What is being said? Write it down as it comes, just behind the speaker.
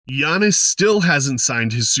Giannis still hasn't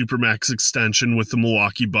signed his supermax extension with the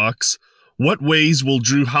Milwaukee Bucks. What ways will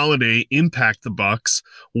Jrue Holiday impact the Bucks?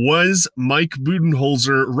 Was Mike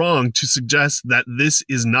Budenholzer wrong to suggest that this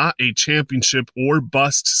is not a championship or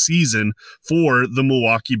bust season for the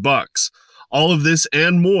Milwaukee Bucks? All of this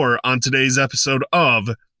and more on today's episode of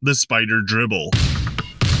the Spider Dribble.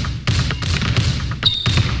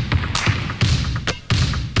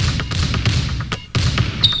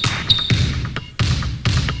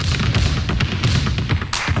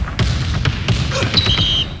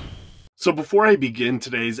 So before I begin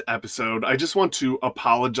today's episode, I just want to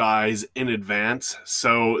apologize in advance.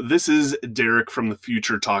 So this is Derek from the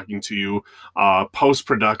future talking to you,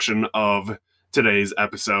 post-production of today's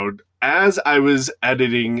episode. As I was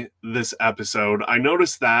editing this episode, I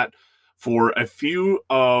noticed that for a few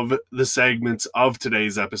of the segments of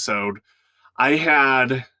today's episode, I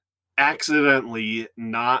had accidentally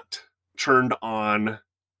not turned on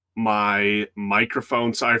my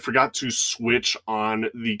microphone, so I forgot to switch on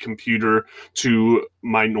the computer to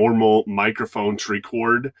my normal microphone to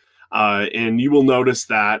record, and you will notice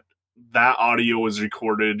that audio was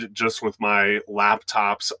recorded just with my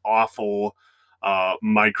laptop's awful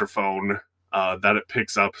microphone that it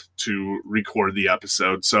picks up to record the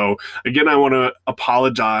episode. So again, I want to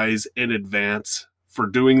apologize in advance for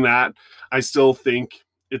doing that. I still think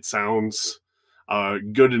it sounds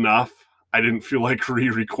good enough. I didn't feel like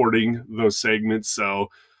re-recording those segments, so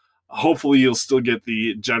hopefully you'll still get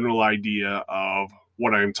the general idea of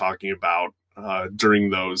what I'm talking about during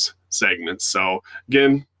those segments. So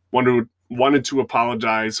again, wanted to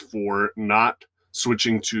apologize for not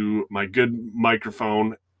switching to my good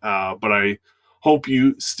microphone, but I hope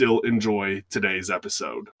you still enjoy today's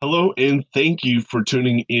episode. Hello, and thank you for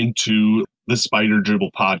tuning into the Spider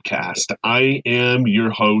Dribble podcast. I am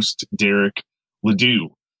your host, Derek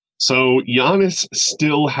Ledoux. So Giannis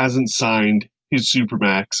still hasn't signed his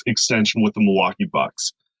supermax extension with the Milwaukee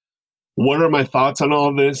Bucks. What are my thoughts on all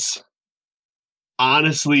of this?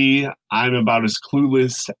 Honestly, I'm about as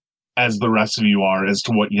clueless as the rest of you are as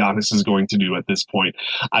to what Giannis is going to do at this point.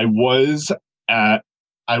 I was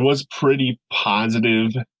pretty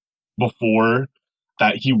positive before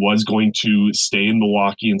that he was going to stay in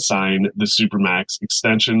Milwaukee and sign the supermax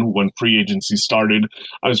extension. When free agency started,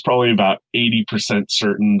 I was probably about 80%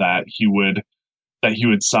 certain that he would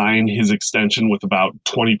sign his extension, with about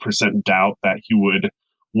 20% doubt that he would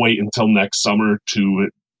wait until next summer to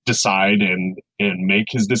decide and make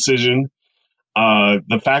his decision.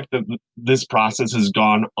 The fact that this process has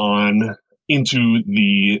gone on into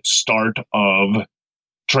the start of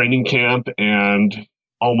training camp and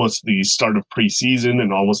almost the start of preseason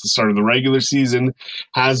and almost the start of the regular season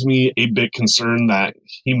has me a bit concerned that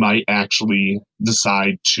he might actually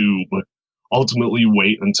decide to ultimately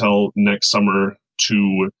wait until next summer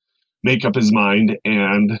to make up his mind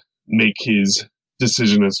and make his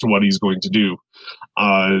decision as to what he's going to do.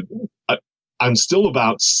 I'm still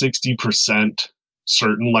about 60%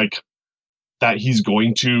 certain, like, that he's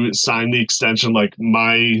going to sign the extension. Like,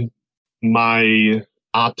 my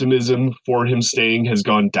optimism for him staying has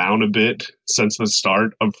gone down a bit since the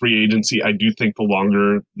start of free agency. I do think the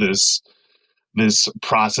longer this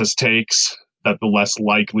process takes, that the less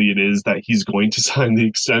likely it is that he's going to sign the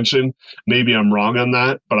extension. Maybe I'm wrong on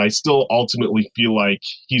that, but I still ultimately feel like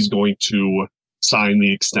he's going to sign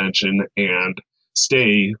the extension and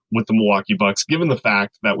stay with the Milwaukee Bucks, given the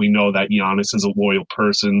fact that we know that Giannis is a loyal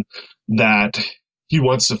person, that he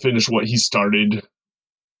wants to finish what he started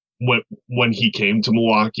when he came to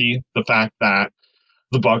Milwaukee. The fact that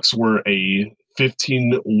the Bucks were a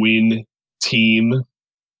 15-win team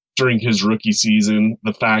during his rookie season,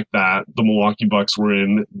 the fact that the Milwaukee Bucks were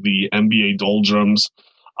in the NBA doldrums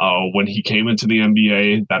when he came into the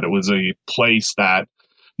NBA, that it was a place that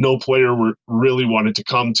no player really wanted to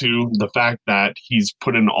come to, the fact that he's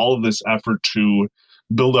put in all of this effort to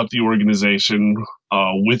build up the organization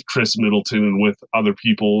with Chris Middleton and with other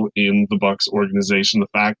people in the Bucks organization, the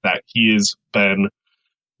fact that he has been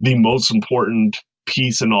the most important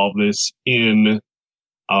piece in all of this in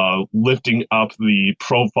lifting up the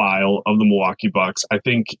profile of the Milwaukee Bucks. I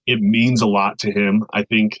think it means a lot to him. I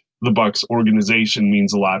think the Bucks organization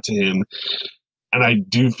means a lot to him. And I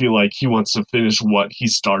do feel like he wants to finish what he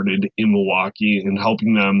started in Milwaukee and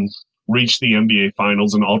helping them reach the NBA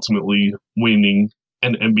Finals and ultimately winning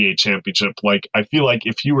an NBA championship. Like, I feel like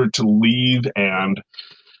if he were to leave and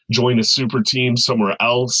join a super team somewhere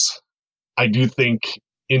else, I do think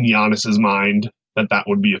in Giannis's mind that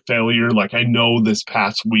would be a failure. Like, I know this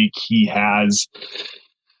past week he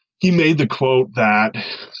made the quote that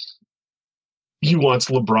he wants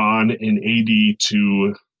LeBron and AD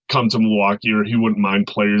to come to Milwaukee, or he wouldn't mind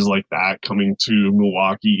players like that coming to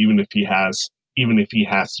Milwaukee, even if he has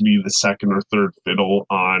to be the second or third fiddle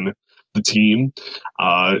on the team.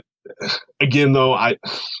 Again, though, I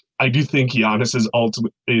do think Giannis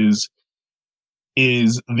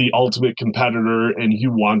is the ultimate competitor, and he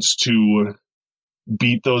wants to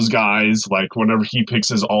beat those guys. Like, whenever he picks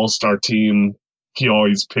his all-star team, he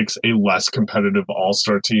always picks a less competitive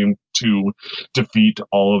all-star team to defeat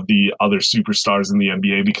all of the other superstars in the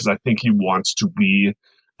NBA, because I think he wants to be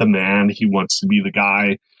the man. He wants to be the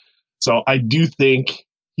guy. So I do think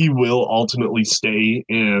he will ultimately stay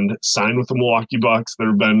and sign with the Milwaukee Bucks. There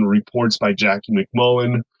have been reports by Jackie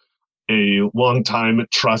McMullen, a longtime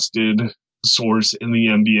trusted source in the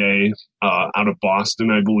NBA, out of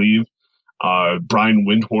Boston, I believe. Brian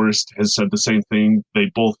Windhorst has said the same thing.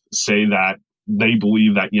 They both say that they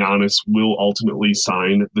believe that Giannis will ultimately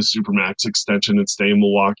sign the supermax extension and stay in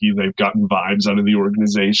Milwaukee. They've gotten vibes out of the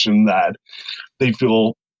organization that they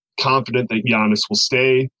feel confident that Giannis will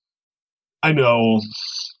stay. I know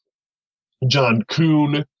John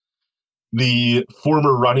Kuhn, the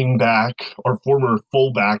former running back or former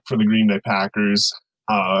fullback for the Green Bay Packers,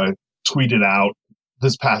 tweeted out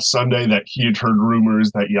this past Sunday that he had heard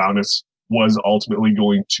rumors that Giannis was ultimately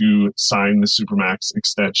going to sign the supermax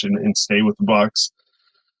extension and stay with the Bucks.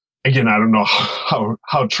 Again, I don't know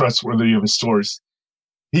how trustworthy of a source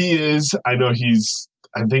he is. I know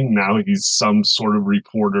I think now he's some sort of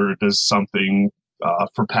reporter, does something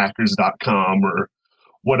for Packers.com or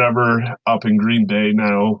whatever up in Green Bay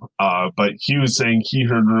now. But he was saying he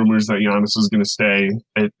heard rumors that Giannis was going to stay.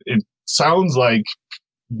 It sounds like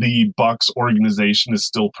the Bucks organization is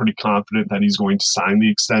still pretty confident that he's going to sign the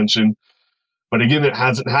extension. But again, it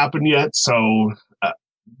hasn't happened yet, so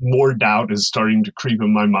more doubt is starting to creep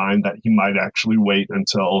in my mind that he might actually wait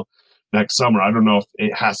until next summer. I don't know if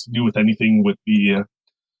it has to do with anything with the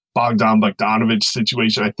Bogdan Bogdanovic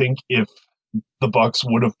situation. I think if the Bucks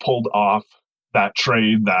would have pulled off that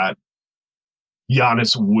trade, that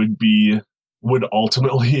Giannis would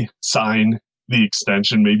ultimately sign the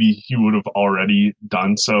extension. Maybe he would have already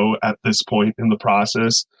done so at this point in the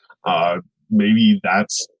process. Maybe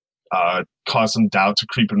that's caused some doubt to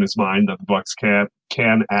creep in his mind that the Bucks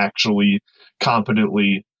can actually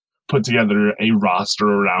competently put together a roster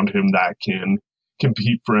around him that can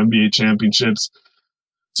compete for NBA championships.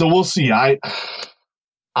 So we'll see. I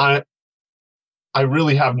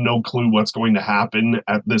really have no clue what's going to happen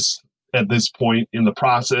at this point in the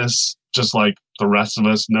process. Just like the rest of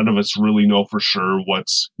us, none of us really know for sure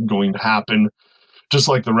what's going to happen. Just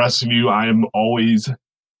like the rest of you, I am always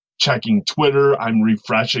checking Twitter. I'm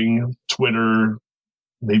refreshing Twitter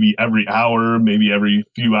maybe every hour, maybe every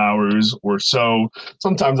few hours or so.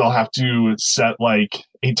 Sometimes I'll have to set like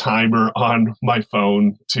a timer on my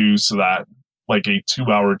phone so that like a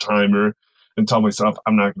 2-hour timer, and tell myself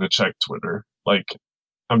I'm not going to check Twitter. Like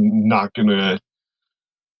I'm not going to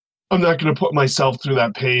put myself through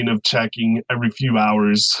that pain of checking every few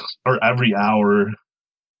hours or every hour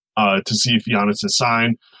to see if Giannis is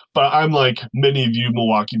signed. But I'm like many of you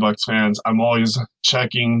Milwaukee Bucks fans, I'm always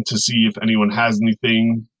checking to see if anyone has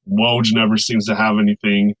anything. Woj never seems to have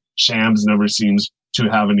anything. Shams never seems to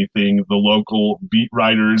have anything. The local beat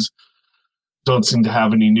writers don't seem to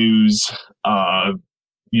have any news.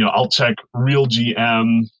 I'll check Real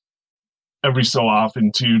GM every so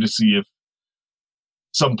often too to see if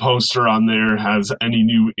some poster on there has any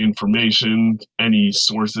new information, any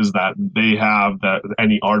sources that they have, that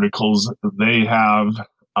any articles they have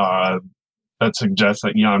that suggest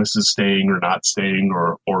that Giannis is staying or not staying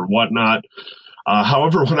or whatnot.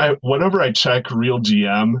 However, whenever I check Real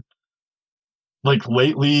GM, like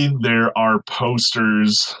lately there are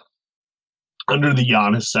posters under the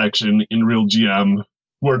Giannis section in Real GM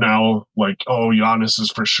who are now like, oh, Giannis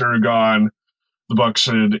is for sure gone. The Bucks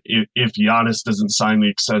should, if Giannis doesn't sign the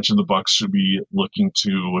extension, the Bucks should be looking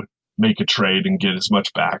to make a trade and get as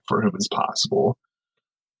much back for him as possible.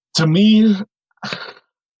 To me,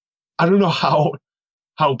 I don't know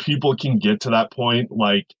how people can get to that point.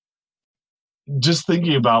 Like, just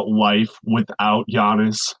thinking about life without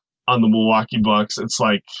Giannis on the Milwaukee Bucks, it's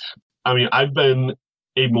like, I mean, I've been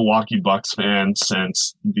a Milwaukee Bucks fan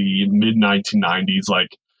since the mid-1990s, like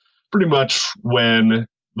pretty much when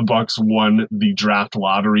the Bucks won the draft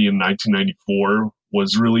lottery in 1994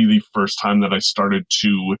 was really the first time that I started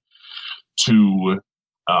to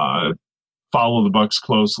follow the Bucks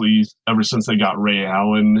closely. Ever since they got Ray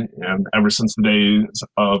Allen, and ever since the days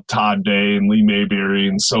of Todd Day and Lee Mayberry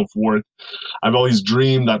and so forth, I've always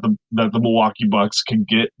dreamed that the Milwaukee Bucks could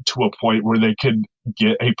get to a point where they could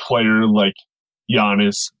get a player like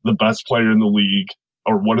Giannis, the best player in the league,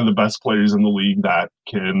 or one of the best players in the league that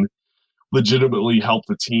can legitimately help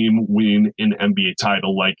the team win an NBA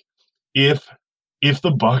title. Like if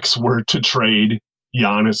the Bucks were to trade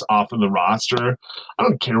Giannis off of the roster, I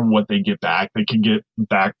don't care what they get back. They could get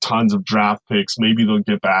back tons of draft picks. Maybe they'll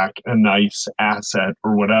get back a nice asset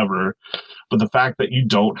or whatever. But the fact that you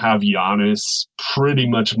don't have Giannis pretty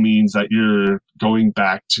much means that you're going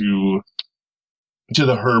back to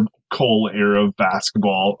the Herb Cole era of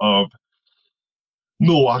basketball, of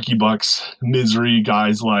Milwaukee Bucks misery,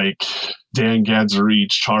 guys like Dan Gadzuric,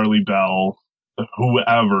 Charlie Bell,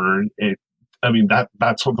 whoever.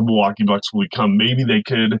 That's what the Milwaukee Bucks will become. Maybe they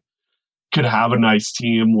could have a nice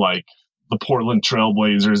team like the Portland Trail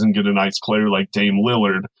Blazers and get a nice player like Dame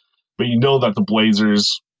Lillard, but you know that the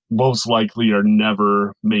Blazers most likely are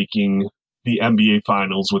never making the NBA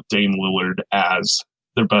Finals with Dame Lillard as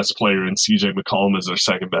their best player and CJ McCollum as their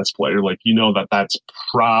second best player. Like, you know that that's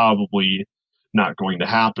probably not going to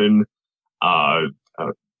happen.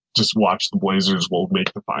 Just watch, the Blazers will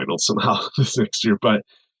make the finals somehow this next year. But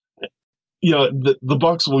the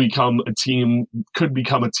Bucks will could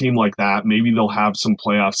become a team like that. Maybe they'll have some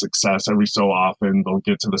playoff success every so often. They'll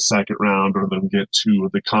get to the second round, or they'll get to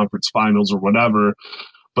the conference finals or whatever,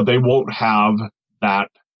 but they won't have that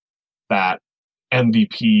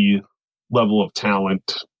MVP level of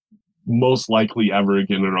talent most likely ever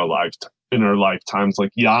again in our lifetimes.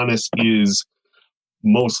 Like, Giannis is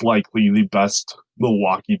most likely the best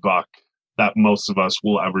Milwaukee Buck that most of us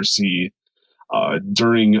will ever see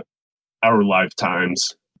during our lifetimes.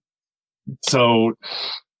 So,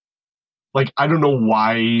 like, I don't know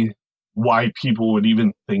why people would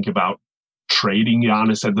even think about trading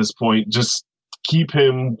Giannis at this point. Just keep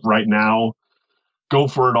him right now. Go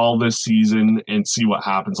for it all this season and see what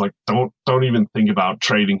happens. Like, don't even think about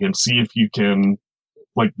trading him. See if you can,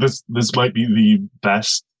 like, this might be the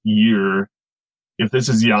best year. If this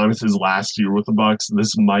is Giannis's last year with the Bucks,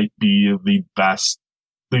 this might be the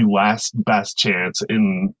last best chance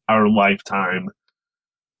in our lifetime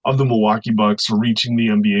of the Milwaukee Bucks reaching the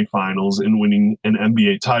NBA Finals and winning an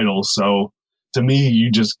NBA title. So to me, you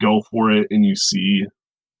just go for it and you see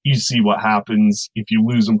what happens. If you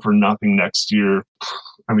lose them for nothing next year,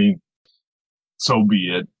 I mean, so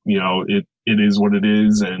be it. It is what it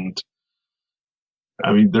is. And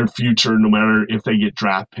I mean, their future, no matter if they get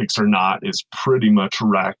draft picks or not, is pretty much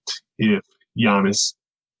wrecked if Giannis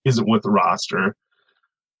isn't with the roster.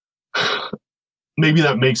 Maybe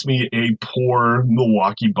that makes me a poor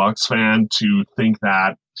Milwaukee Bucks fan to think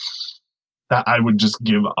that I would just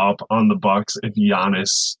give up on the Bucks if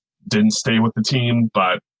Giannis didn't stay with the team.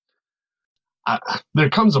 But there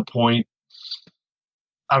comes a point,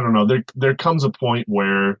 I don't know, there comes a point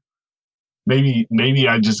where maybe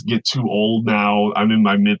I just get too old now. I'm in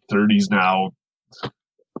my mid-30s now,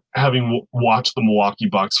 having watched the Milwaukee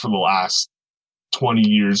Bucks for the last 20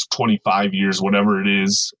 years, 25 years, whatever it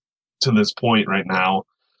is, to this point right now.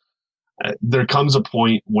 There comes a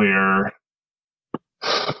point where,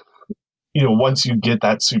 once you get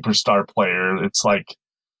that superstar player, it's like,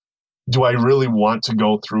 do I really want to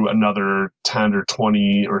go through another 10 or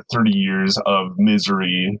 20 or 30 years of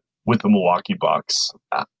misery with the Milwaukee Bucks?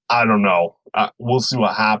 I don't know. We'll see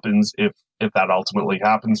what happens if that ultimately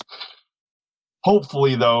happens.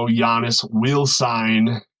 Hopefully, though, Giannis will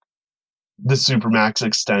sign the supermax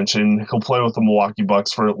extension. He'll play with the Milwaukee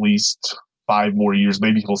Bucks for at least 5 more years.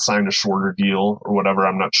 Maybe he'll sign a shorter deal or whatever.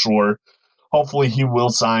 I'm not sure. Hopefully, he will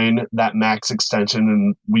sign that max extension,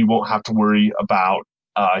 and we won't have to worry about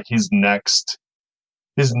his next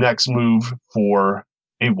move for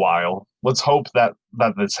a while. Let's hope that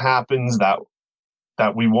this happens,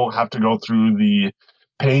 that we won't have to go through the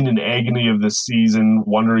pain and agony of this season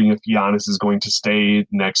wondering if Giannis is going to stay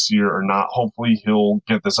next year or not. Hopefully he'll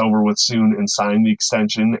get this over with soon and sign the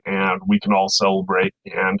extension, and we can all celebrate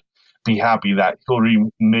and be happy that he'll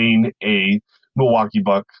remain a Milwaukee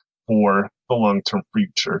Buck for the long-term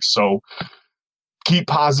future. So keep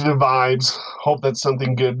positive vibes. Hope that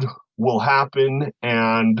something good will happen,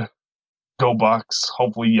 and go Bucks.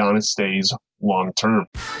 Hopefully Giannis stays long-term.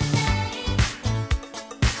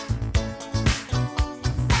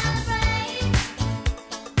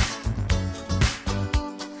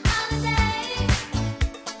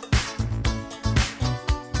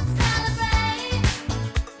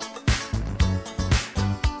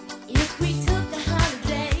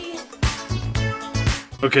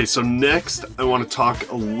 Okay, so next I want to talk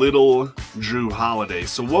a little Jrue Holiday.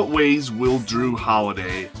 So what ways will Jrue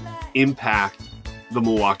Holiday impact the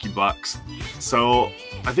Milwaukee Bucks? So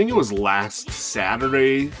I think it was last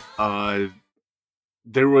Saturday,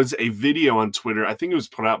 there was a video on Twitter. I think it was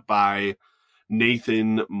put out by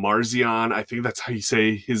Nathan Marzion. I think that's how you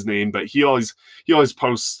say his name, but he always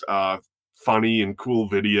posts funny and cool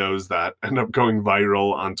videos that end up going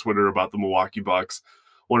viral on Twitter about the Milwaukee Bucks.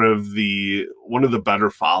 One of the better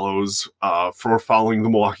follows for following the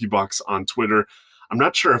Milwaukee Bucks on Twitter. I'm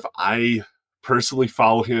not sure if I personally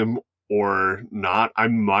follow him or not. I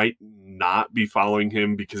might not be following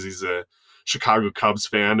him because he's a Chicago Cubs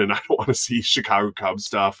fan and I don't want to see Chicago Cubs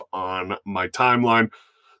stuff on my timeline.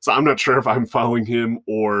 So I'm not sure if I'm following him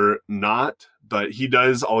or not, but he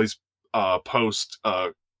does always post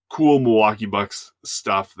cool Milwaukee Bucks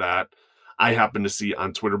stuff that I happen to see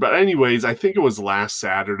on Twitter. But anyways, I think it was last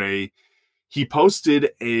Saturday, he posted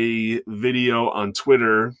a video on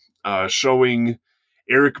Twitter showing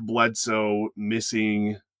Eric Bledsoe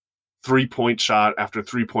missing three-point shot after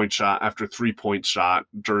three-point shot after three-point shot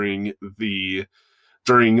during the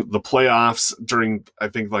playoffs, during I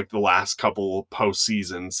think like the last couple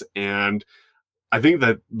postseasons. And I think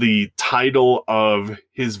that the title of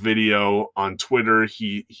his video on Twitter,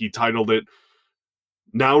 he titled it,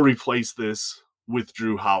 "Now Replace This with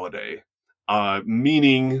Jrue Holiday."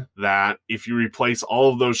 Meaning that if you replace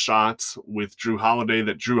all of those shots with Jrue Holiday,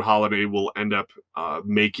 that Jrue Holiday will end up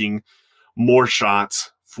making more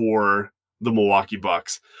shots for the Milwaukee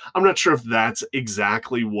Bucks. I'm not sure if that's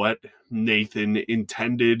exactly what Nathan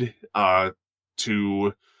intended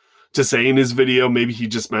to say in his video. Maybe he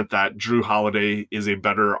just meant that Jrue Holiday is a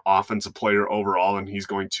better offensive player overall, and he's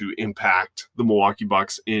going to impact the Milwaukee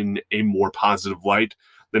Bucks in a more positive light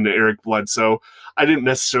than Eric Bledsoe. I didn't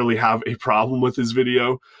necessarily have a problem with his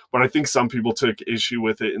video, but I think some people took issue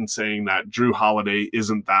with it in saying that Jrue Holiday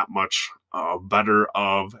isn't that much better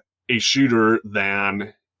of a shooter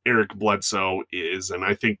than Eric Bledsoe is. And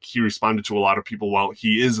I think he responded to a lot of people, well,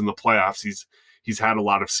 he is in the playoffs. He's had a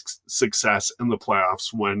lot of success in the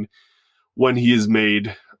playoffs when he has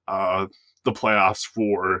made the playoffs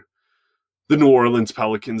for the New Orleans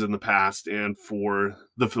Pelicans in the past and for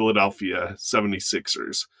the Philadelphia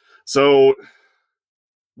 76ers. So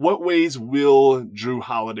what ways will Jrue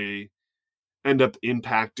Holiday end up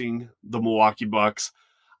impacting the Milwaukee Bucks?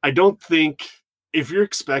 I don't think, if you're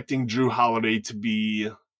expecting Jrue Holiday to be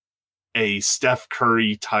a Steph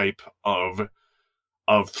Curry type of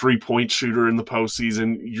three-point shooter in the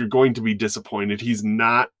postseason, you're going to be disappointed. He's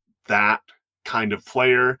not that kind of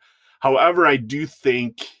player. However, I do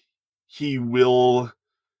think he will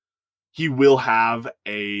have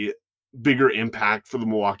a bigger impact for the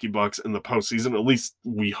Milwaukee Bucks in the postseason. At least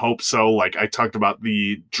we hope so. Like I talked about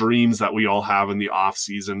the dreams that we all have in the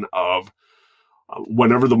offseason of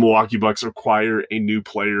whenever the Milwaukee Bucks acquire a new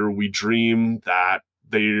player, we dream that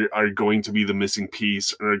they are going to be the missing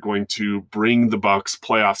piece and are going to bring the Bucks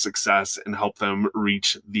playoff success and help them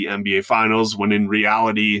reach the NBA Finals, when in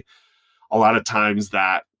reality, a lot of times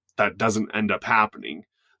that doesn't end up happening.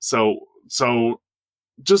 So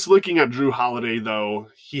just looking at Jrue Holiday, though,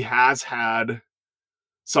 he has had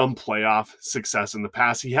some playoff success in the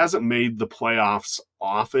past. He hasn't made the playoffs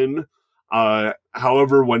often.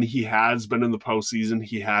 However, when he has been in the postseason,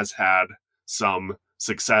 he has had some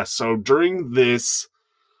success. So during this,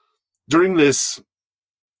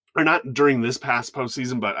 or not during this past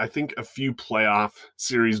postseason, but I think a few playoff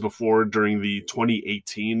series before, during the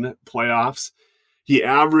 2018 playoffs, he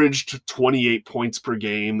averaged 28 points per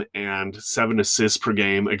game and 7 assists per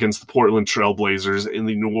game against the Portland Trail Blazers in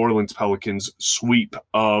the New Orleans Pelicans sweep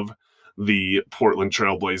of the Portland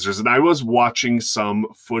Trail Blazers. And I was watching some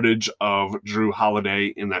footage of Jrue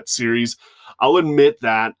Holiday in that series. I'll admit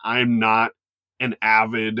that I'm not an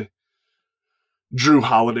avid Jrue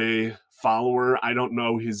Holiday follower. I don't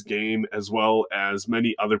know his game as well as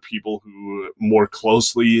many other people who more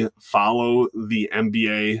closely follow the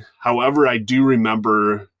NBA. However, I do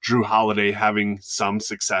remember Jrue Holiday having some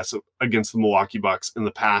success against the Milwaukee Bucks in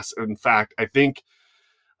the past. In fact, I think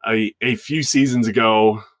a few seasons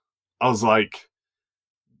ago, I was like,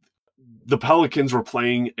 the Pelicans were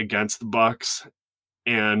playing against the Bucks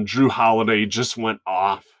and Jrue Holiday just went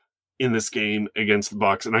off in this game against the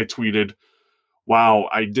Bucks. And I tweeted, wow,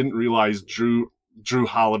 I didn't realize Jrue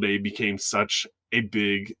Holiday became such a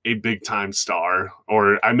big time star.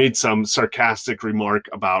 Or I made some sarcastic remark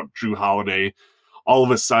about Jrue Holiday all of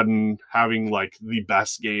a sudden having like the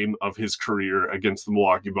best game of his career against the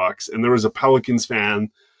Milwaukee Bucks. And there was a Pelicans fan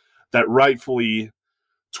that rightfully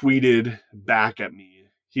tweeted back at me.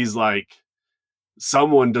 He's like,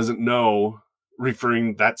 someone doesn't know,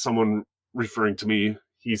 referring to me.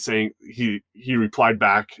 He's saying, he replied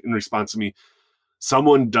back in response to me,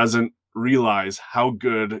 someone doesn't realize how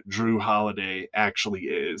good Jrue Holiday actually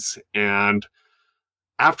is. And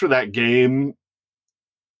after that game,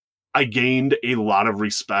 I gained a lot of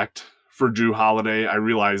respect for Jrue Holiday. I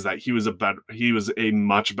realized that he was a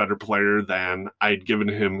much better player than I'd given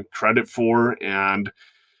him credit for, and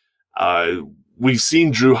we've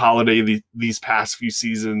seen Jrue Holiday these past few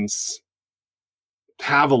seasons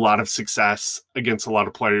have a lot of success against a lot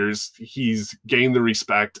of players. He's gained the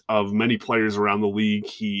respect of many players around the league.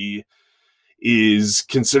 He is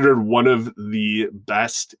considered one of the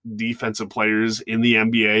best defensive players in the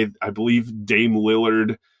NBA. I believe Dame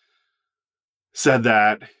Lillard said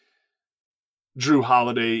that Jrue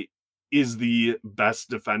Holiday is the best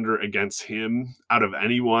defender against him out of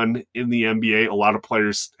anyone in the NBA. A lot of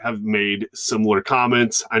players have made similar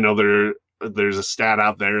comments. I know there's a stat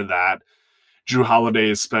out there that Jrue Holiday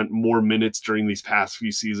has spent more minutes during these past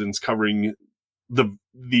few seasons covering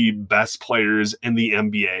the best players in the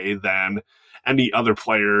NBA than any other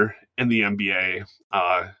player in the NBA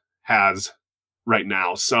has right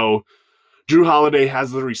now. So Jrue Holiday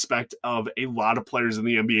has the respect of a lot of players in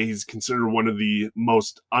the NBA. He's considered one of the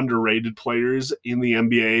most underrated players in the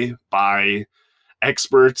NBA by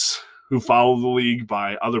experts who follow the league,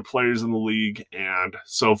 by other players in the league, and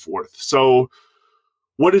so forth. So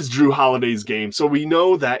what is Jrue Holiday's game? So we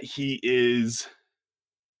know that he is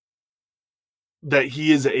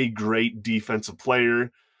a great defensive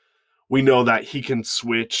player. We know that he can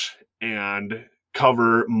switch and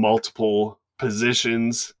cover multiple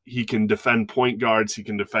positions. He can defend point guards. He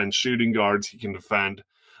can defend shooting guards. He can defend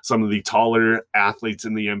some of the taller athletes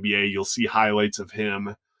in the NBA. You'll see highlights of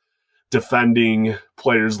him defending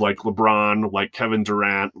players like LeBron, like Kevin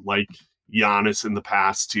Durant, like Giannis in the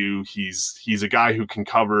past too. He's a guy who can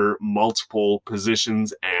cover multiple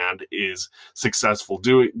positions and is successful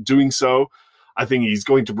doing so. I think he's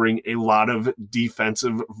going to bring a lot of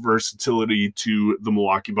defensive versatility to the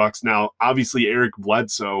Milwaukee Bucks. Now, obviously, Eric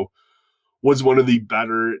Bledsoe was one of the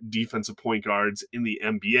better defensive point guards in the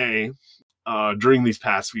NBA during these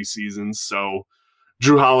past few seasons. So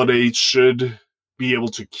Jrue Holiday should be able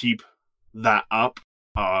to keep that up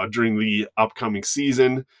during the upcoming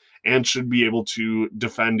season and should be able to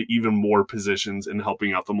defend even more positions in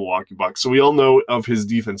helping out the Milwaukee Bucks. So we all know of his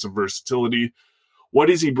defensive versatility. What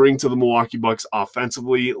does he bring to the Milwaukee Bucks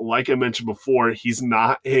offensively? Like I mentioned before, he's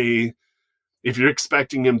not if you're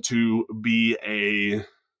expecting him to be a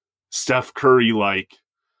Steph Curry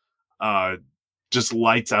just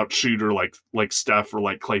lights out shooter like Steph or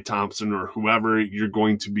like Klay Thompson or whoever, you're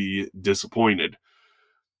going to be disappointed.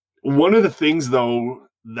 One of the things though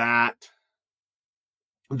that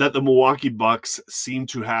the Milwaukee Bucks seem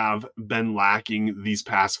to have been lacking these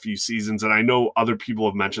past few seasons, and I know other people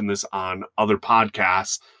have mentioned this on other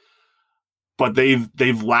podcasts, but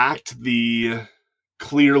they've lacked the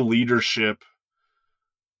clear leadership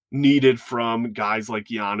needed from guys like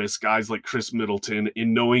Giannis, guys like Chris Middleton,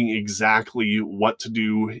 in knowing exactly what to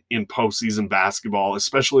do in postseason basketball,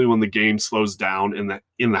 especially when the game slows down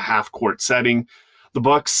in the half court setting. The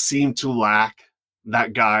Bucks seem to lack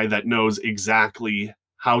that guy that knows exactly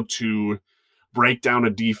how to break down a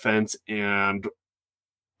defense and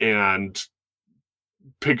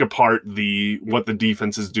pick apart what the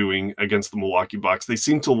defense is doing against the Milwaukee Bucks. They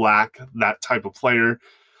seem to lack that type of player.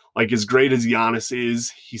 Like, as great as Giannis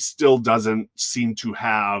is, he still doesn't seem to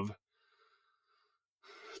have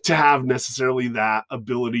necessarily that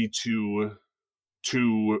ability to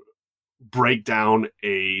break down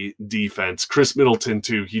a defense. Chris Middleton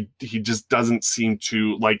too. He just doesn't seem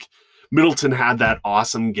to like. Middleton had that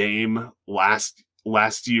awesome game last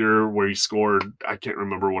year where he scored, I can't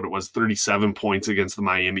remember what it was, 37 points against the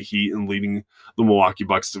Miami Heat and leading the Milwaukee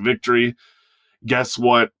Bucks to victory. Guess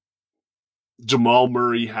what? Jamal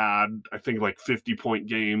Murray had, I think, like 50-point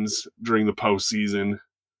games during the postseason.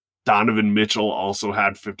 Donovan Mitchell also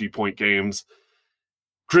had 50-point games.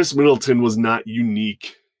 Chris Middleton was not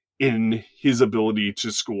unique in his ability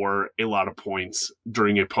to score a lot of points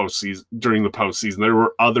during the postseason. There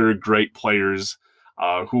were other great players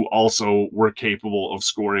who also were capable of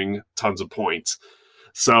scoring tons of points.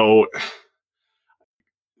 So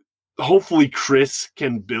hopefully Chris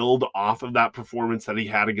can build off of that performance that he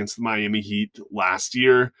had against the Miami Heat last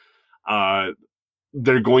year.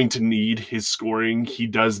 They're going to need his scoring. He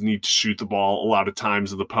does need to shoot the ball a lot of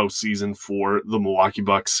times in the postseason for the Milwaukee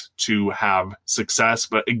Bucks to have success.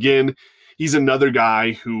 But again, he's another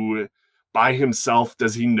guy who, by himself,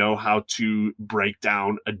 does he know how to break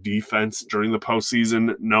down a defense during the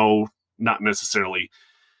postseason? No, not necessarily.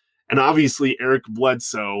 And obviously, Eric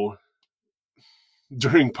Bledsoe,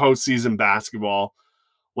 during postseason basketball,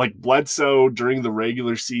 like Bledsoe during the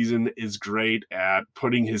regular season is great at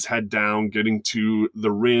putting his head down, getting to the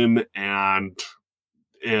rim, and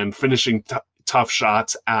finishing tough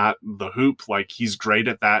shots at the hoop. Like, he's great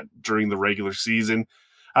at that during the regular season.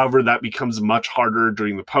 However, that becomes much harder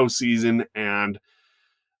during the postseason, and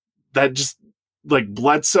that just like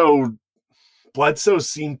Bledsoe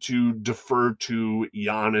seemed to defer to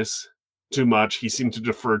Giannis too much. He seemed to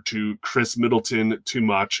defer to Chris Middleton too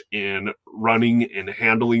much in running and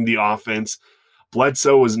handling the offense.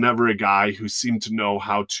 Bledsoe was never a guy who seemed to know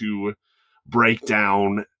how to break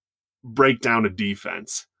down a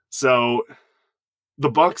defense. So the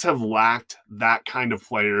Bucks have lacked that kind of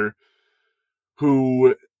player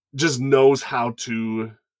who just knows how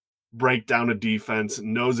to break down a defense,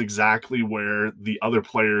 knows exactly where the other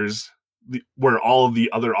players, where all of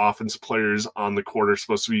the other offense players on the court are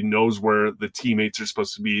supposed to be, knows where the teammates are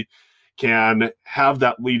supposed to be, can have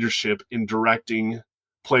that leadership in directing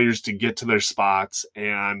players to get to their spots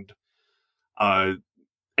uh,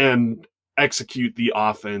 and execute the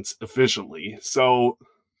offense efficiently. So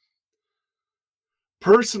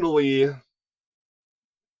personally,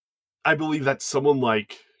 I believe that someone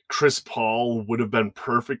like Chris Paul would have been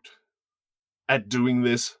perfect at doing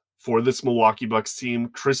this for this Milwaukee Bucks team.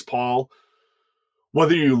 Chris Paul,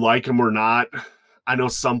 whether you like him or not, I know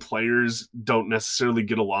some players don't necessarily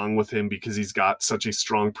get along with him because he's got such a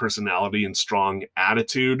strong personality and strong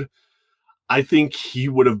attitude. I think he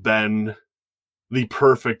would have been the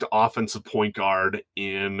perfect offensive point guard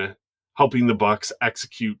in helping the Bucks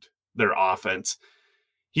execute their offense.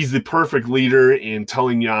 He's the perfect leader in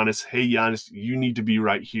telling Giannis, hey, Giannis, you need to be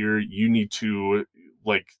right here. You need to,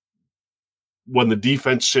 like, when the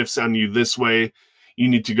defense shifts on you this way, you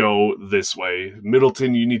need to go this way.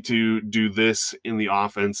 Middleton, you need to do this in the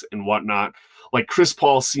offense and whatnot. Like, Chris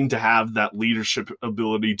Paul seemed to have that leadership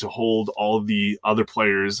ability to hold all of the other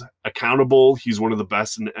players accountable. He's one of the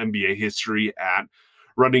best in NBA history at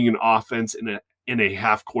running an offense in a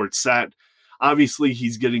half-court set. Obviously,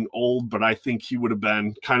 he's getting old, but I think he would have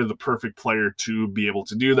been kind of the perfect player to be able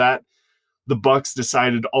to do that. The Bucks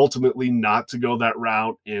decided ultimately not to go that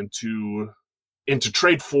route and to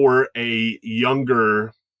trade for a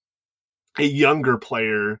younger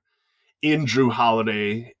player in Jrue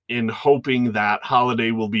Holiday, in hoping that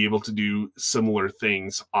Holiday will be able to do similar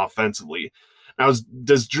things offensively. Now,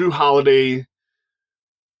 does Jrue Holiday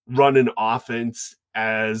run an offense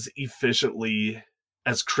as efficiently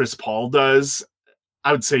as Chris Paul does?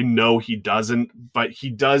 I would say no, he doesn't, but he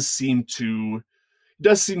does seem to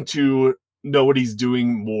know what he's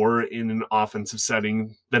doing more in an offensive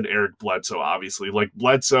setting than Eric Bledsoe, obviously. Like,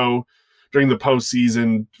 Bledsoe, during the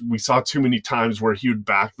postseason, we saw too many times where he would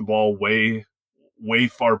back the ball way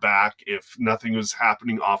far back if nothing was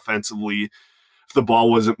happening offensively. If the ball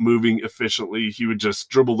wasn't moving efficiently, he would just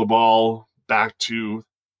dribble the ball back to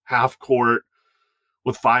half court.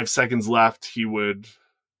 With 5 seconds left, he would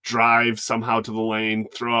drive somehow to the lane,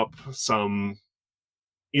 throw up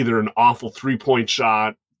either an awful three-point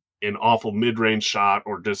shot, an awful mid-range shot,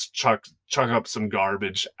 or just chuck up some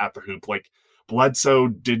garbage at the hoop. Like, Bledsoe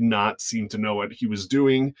did not seem to know what he was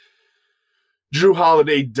doing. Jrue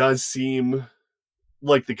Holiday does seem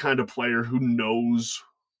like the kind of player who knows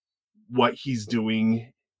what he's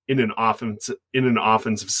doing in an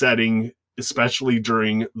offensive setting, especially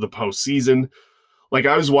during the postseason. Like,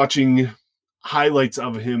 I was watching highlights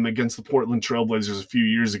of him against the Portland Trailblazers a few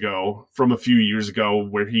years ago,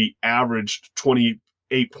 where he averaged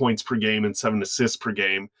 28 points per game and 7 assists per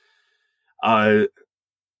game.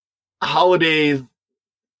 Holiday's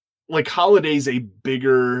a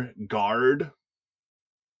bigger guard,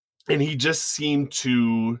 and he just seemed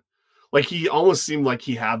to, like, he almost seemed like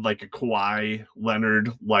he had like a Kawhi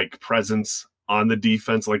Leonard like presence on the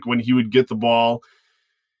defense. Like, when he would get the ball,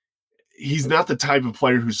 he's not the type of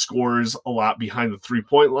player who scores a lot behind the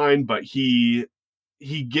 3-point line, but he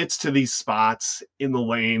gets to these spots in the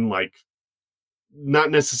lane, like,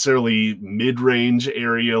 not necessarily mid-range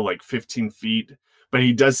area, like 15 feet, but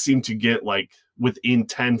he does seem to get like within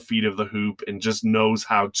 10 feet of the hoop and just knows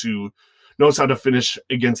how to finish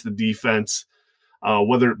against the defense,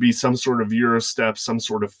 whether it be some sort of Euro step, some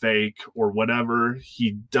sort of fake, or whatever.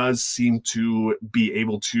 He does seem to be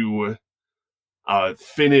able to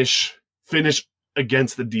finish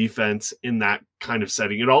against the defense in that kind of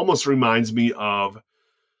setting. It almost reminds me of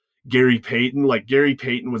Gary Payton. Like, Gary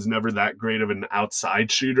Payton was never that great of an outside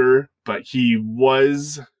shooter, but he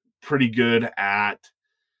was pretty good at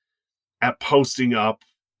posting up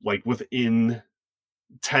like within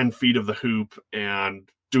 10 feet of the hoop and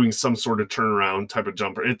doing some sort of turnaround type of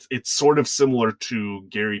jumper. It's sort of similar to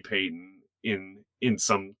Gary Payton in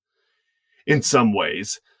some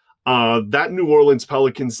ways. That New Orleans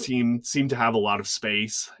Pelicans team seemed to have a lot of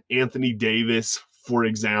space. Anthony Davis, for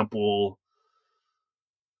example,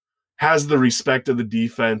 has the respect of the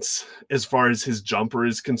defense as far as his jumper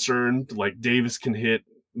is concerned. Like, Davis can hit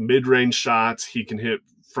mid-range shots. He can hit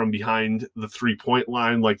from behind the three-point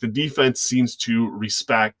line. Like, the defense seems to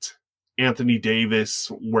respect Anthony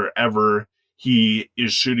Davis wherever he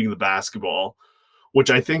is shooting the basketball, which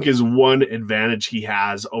I think is one advantage he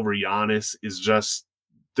has over Giannis, is just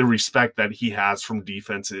the respect that he has from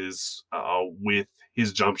defenses with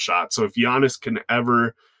his jump shot. So if Giannis can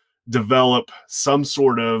ever develop some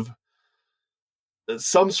sort of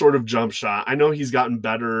jump shot, I know he's gotten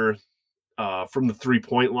better from the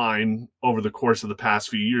three-point line over the course of the past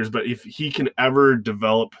few years, but if he can ever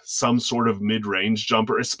develop some sort of mid-range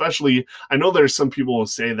jumper, especially, I know there's some people who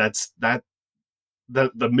say that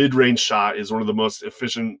the mid-range shot is one of the most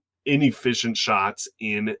inefficient shots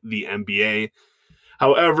in the NBA.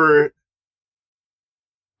 However,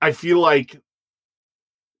 I feel like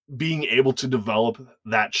being able to develop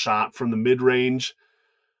that shot from the mid-range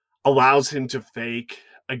allows him to fake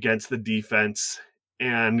against the defense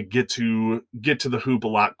and get to the hoop a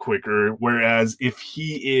lot quicker. Whereas if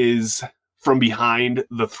he is from behind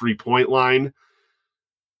the three-point line,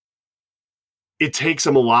 it takes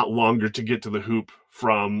him a lot longer to get to the hoop,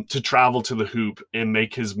 to travel to the hoop and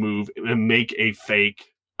make his move and make a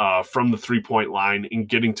fake from the three-point line and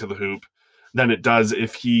getting to the hoop than it does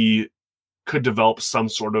if he could develop some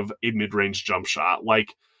sort of a mid-range jump shot.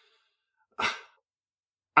 Like,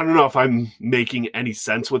 I don't know if I'm making any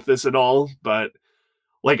sense with this at all, but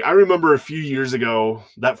like, I remember a few years ago,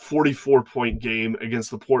 that 44-point game against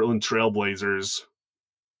the Portland Trailblazers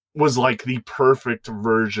was like the perfect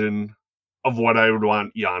version of what I would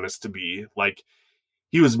want Giannis to be. Like,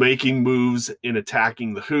 he was making moves in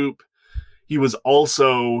attacking the hoop. He was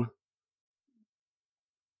also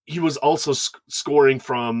scoring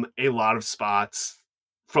from a lot of spots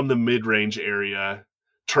from the mid-range area,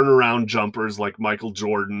 turnaround jumpers like Michael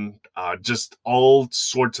Jordan, just all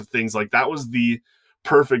sorts of things. Like, that was the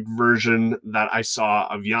perfect version that I saw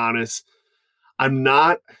of Giannis. I'm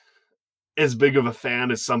not as big of a fan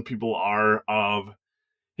as some people are of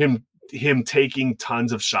him taking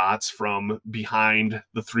tons of shots from behind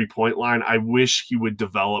the three-point line. I wish he would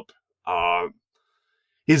develop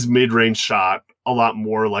his mid-range shot a lot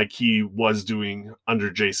more like he was doing under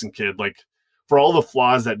Jason Kidd. Like, for all the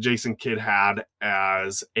flaws that Jason Kidd had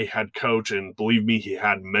as a head coach, and believe me, he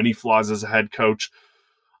had many flaws as a head coach,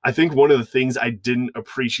 I think one of the things I didn't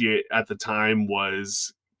appreciate at the time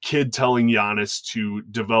was Kidd telling Giannis to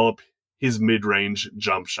develop his mid-range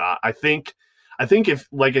jump shot. I think if,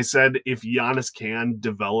 like I said, if Giannis can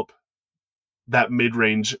develop that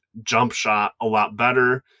mid-range jump shot a lot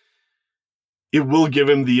better, it will give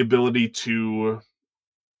him the ability to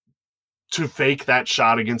fake that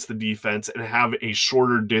shot against the defense and have a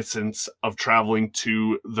shorter distance of traveling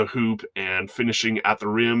to the hoop and finishing at the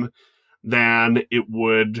rim than it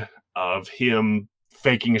would of him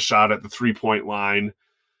faking a shot at the three-point line,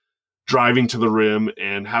 driving to the rim,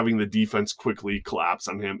 and having the defense quickly collapse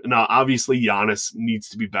on him. Now, obviously, Giannis needs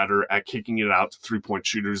to be better at kicking it out to three-point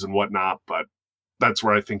shooters and whatnot, but that's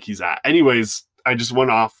where I think he's at. Anyways, I just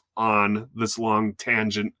went off on this long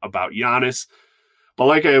tangent about Giannis. But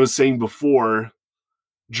like I was saying before,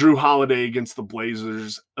 Jrue Holiday against the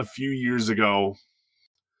Blazers a few years ago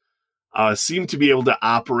seemed to be able to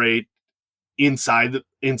operate inside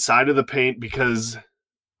of the paint because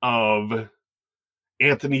of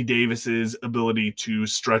Anthony Davis's ability to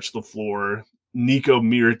stretch the floor, Nico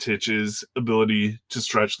Mirotic's ability to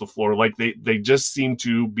stretch the floor. Like, they just seem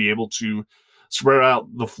to be able to spread out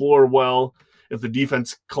the floor well. If the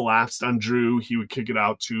defense collapsed on Jrue, he would kick it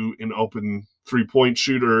out to an open three-point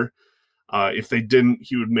shooter. If they didn't,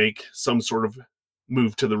 he would make some sort of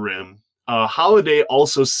move to the rim. Holiday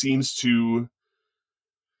also seems to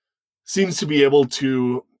be able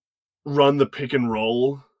to run the pick and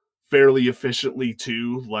roll fairly efficiently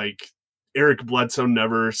too. Like, Eric Bledsoe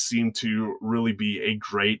never seemed to really be a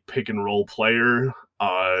great pick and roll player.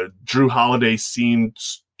 Jrue Holiday seemed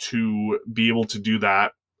to be able to do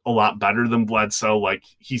that a lot better than Bledsoe. Like,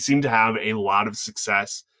 he seemed to have a lot of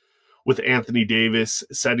success with Anthony Davis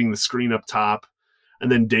setting the screen up top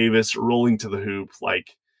and then Davis rolling to the hoop.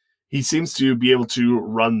 Like, he seems to be able to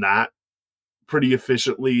run that pretty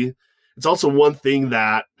efficiently. It's also one thing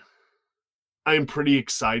that I'm pretty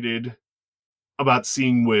excited about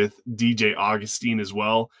seeing with DJ Augustin as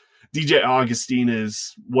well. DJ Augustin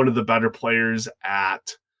is one of the better players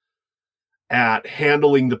at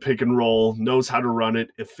handling the pick and roll, knows how to run it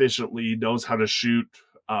efficiently, knows how to shoot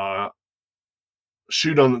on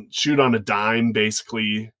a dime,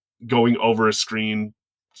 basically going over a screen,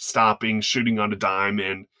 stopping, shooting on a dime,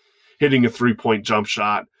 and hitting a three-point jump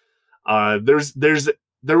shot. There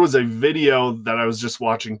was a video that I was just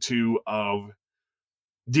watching too of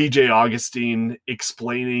DJ Augustine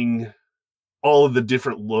explaining all of the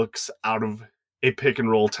different looks out of a pick and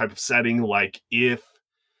roll type of setting. Like if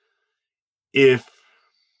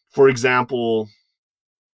for example,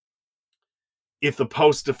 if the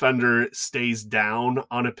post defender stays down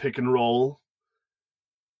on a pick and roll,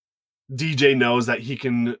 DJ knows that he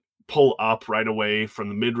can pull up right away from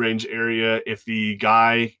the mid-range area.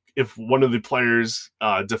 If one of the players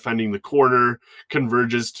defending the corner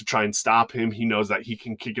converges to try and stop him, he knows that he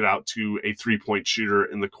can kick it out to a three-point shooter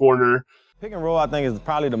in the corner. Pick and roll, I think, is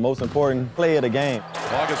probably the most important play of the game.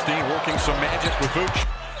 Augustine working some magic with Vooch.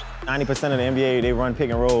 90% of the NBA, they run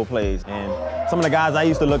pick and roll plays. And some of the guys I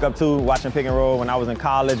used to look up to watching pick and roll when I was in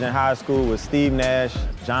college and high school was Steve Nash,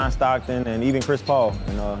 John Stockton, and even Chris Paul.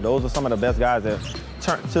 And those are some of the best guys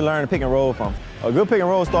to learn pick and roll from. A good pick and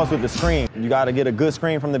roll starts with the screen. You got to get a good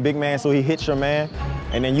screen from the big man so he hits your man,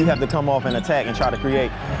 and then you have to come off and attack and try to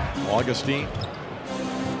create. Augustine.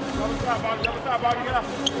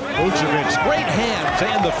 Vucevic, great hands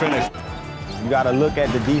and the finish. You got to look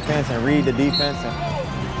at the defense and read the defense.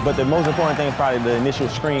 But the most important thing is probably the initial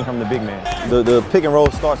screen from the big man. The pick and roll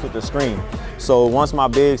starts with the screen. So once my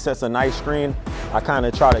big sets a nice screen, I kind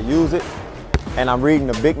of try to use it. And I'm reading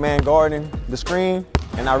the big man guarding the screen,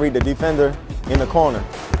 and I read the defender in the corner.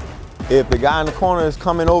 If the guy in the corner is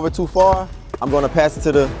coming over too far, I'm going to pass it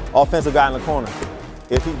to the offensive guy in the corner.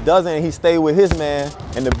 If he doesn't and he stays with his man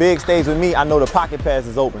and the big stays with me, I know the pocket pass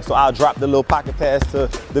is open. So I'll drop the little pocket pass to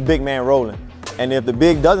the big man rolling. And if the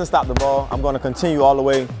big doesn't stop the ball, I'm going to continue all the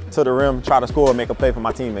way to the rim, try to score and make a play for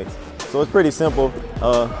my teammates. So it's pretty simple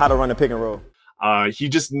how to run the pick and roll. He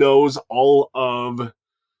just knows all of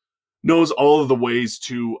the ways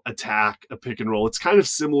to attack a pick and roll. It's kind of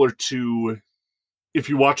similar to if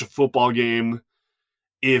you watch a football game,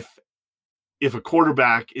 if a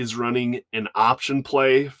quarterback is running an option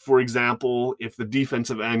play, for example, if the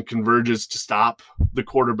defensive end converges to stop the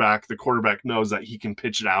quarterback knows that he can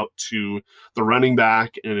pitch it out to the running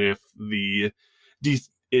back. And if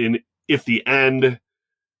the end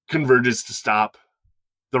converges to stop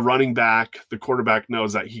the running back, the quarterback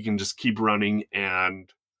knows that he can just keep running and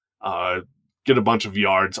get a bunch of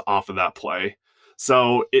yards off of that play.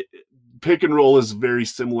 So pick and roll is very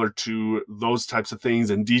similar to those types of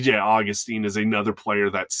things, and DJ Augustine is another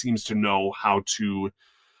player that seems to know how to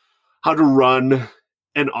run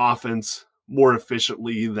an offense more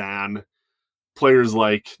efficiently than players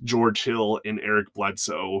like George Hill and Eric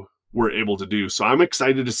Bledsoe were able to do. So I'm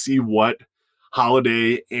excited to see what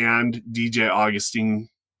Holiday and DJ Augustine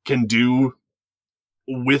can do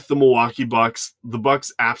with the Milwaukee Bucks. The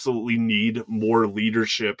Bucks absolutely need more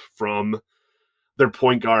leadership from their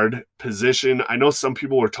point guard position. I know some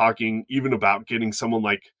people are talking even about getting someone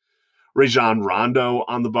like Rajon Rondo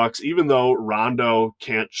on the Bucks. Even though Rondo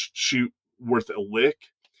can't shoot worth a lick,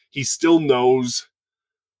 he still knows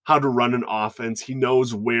how to run an offense. He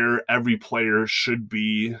knows where every player should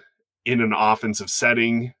be in an offensive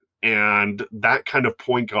setting, and that kind of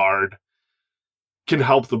point guard can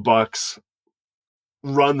help the Bucks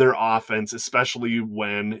run their offense, especially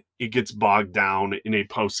when it gets bogged down in a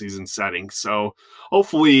postseason setting. So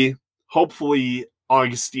hopefully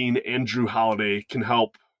Augustine and Jrue Holiday can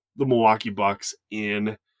help the Milwaukee Bucks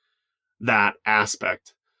in that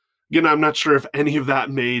aspect. Again, I'm not sure if any of that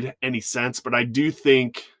made any sense, but I do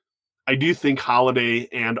think Holiday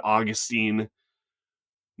and Augustine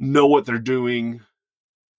know what they're doing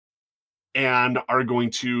and are going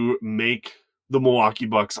to make the Milwaukee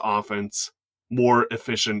Bucks offense more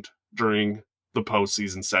efficient during the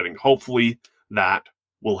postseason setting. Hopefully that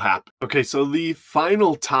will happen. Okay, so the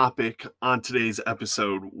final topic on today's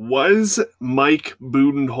episode was Mike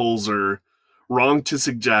Budenholzer wrong to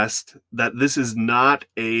suggest that this is not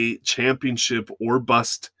a championship or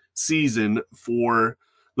bust season for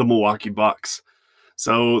the Milwaukee Bucks.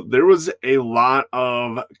 So there was a lot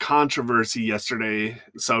of controversy yesterday.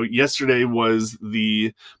 So yesterday was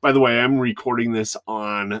by the way, I'm recording this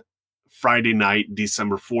on Friday night,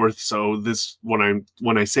 December 4th. So this,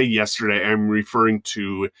 when I say yesterday, I'm referring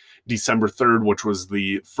to December 3rd, which was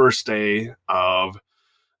the first day of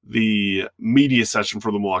the media session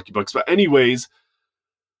for the Milwaukee Bucks. But anyways,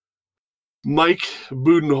 Mike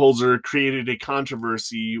Budenholzer created a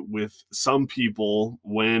controversy with some people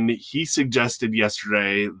when he suggested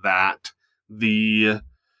yesterday that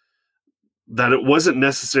it wasn't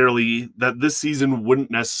necessarily, that this season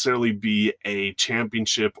wouldn't necessarily be a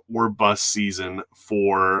championship or bust season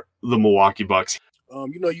for the Milwaukee Bucks.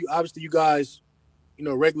 You guys,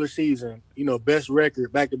 regular season, best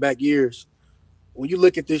record, back-to-back years. When you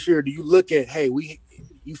look at this year, do you look at,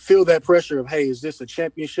 you feel that pressure of, is this a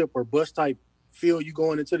championship or bust type feel you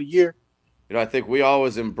going into the year? I think we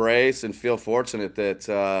always embrace and feel fortunate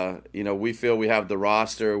that, we feel we have the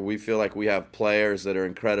roster. We feel like we have players that are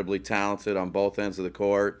incredibly talented on both ends of the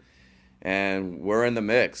court, and we're in the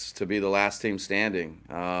mix to be the last team standing.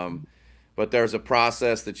 But there's a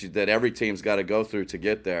process that every team's got to go through to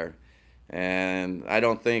get there. And I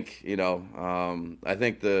don't think, I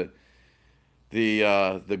think the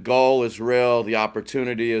goal is real, the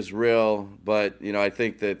opportunity is real, but I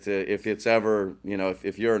think that if it's ever,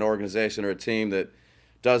 if you're an organization or a team that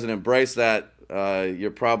doesn't embrace that,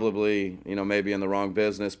 you're probably maybe in the wrong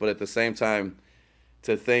business. But at the same time,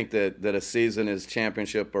 to think that a season is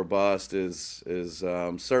championship or bust is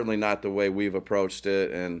certainly not the way we've approached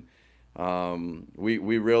it. And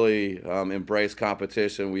we really embrace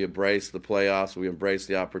competition. We embrace the playoffs. We embrace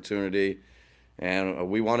the opportunity. And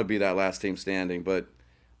we want to be that last team standing, but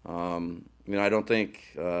I don't think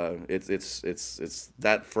it's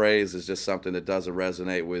that phrase is just something that doesn't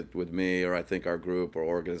resonate with me, or I think our group, or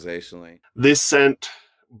organizationally. This sent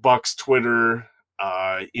Bucks Twitter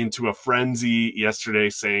into a frenzy yesterday,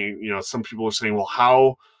 saying, some people are saying, well,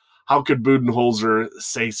 how could Budenholzer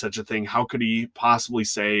say such a thing? How could he possibly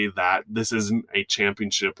say that this isn't a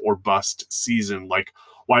championship or bust season? Like,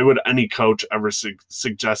 why would any coach ever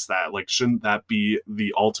suggest that? Like, shouldn't that be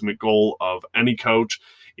the ultimate goal of any coach,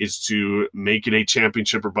 is to make it a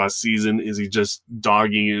championship or bust season? Is he just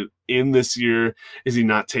dogging it in this year? Is he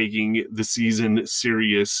not taking the season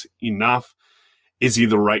serious enough? Is he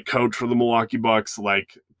the right coach for the Milwaukee Bucks?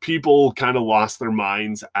 Like, people kind of lost their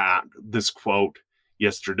minds at this quote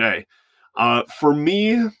yesterday. For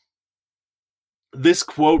me, this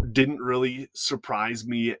quote didn't really surprise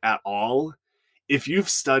me at all. If you've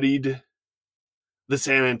studied the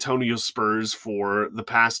San Antonio Spurs for the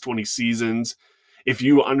past 20 seasons, if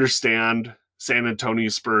you understand San Antonio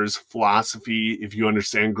Spurs philosophy, if you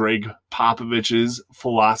understand Greg Popovich's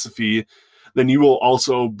philosophy, then you will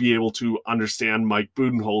also be able to understand Mike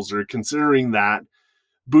Budenholzer, considering that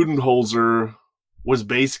Budenholzer was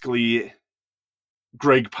basically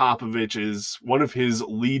Greg Popovich's, one of his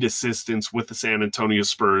lead assistants with the San Antonio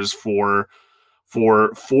Spurs for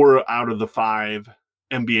 4 out of the 5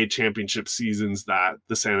 NBA championship seasons that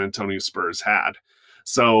the San Antonio Spurs had.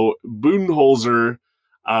 So Budenholzer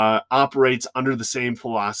operates under the same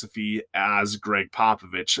philosophy as Greg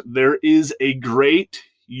Popovich. There is a great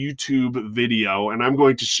YouTube video, and I'm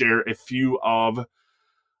going to share a few of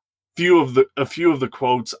the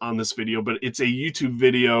quotes on this video, but it's a YouTube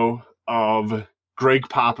video of Greg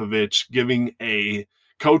Popovich giving a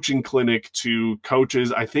coaching clinic to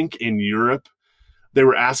coaches, I think in Europe. They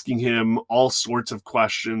were asking him all sorts of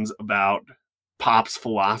questions about Pop's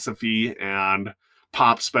philosophy, and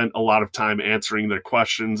Pop spent a lot of time answering their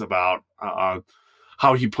questions about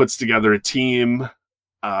how he puts together a team,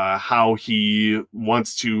 how he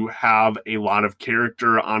wants to have a lot of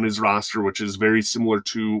character on his roster, which is very similar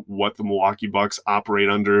to what the Milwaukee Bucks operate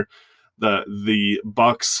under. The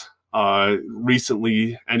Bucks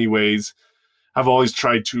recently, anyways, have always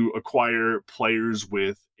tried to acquire players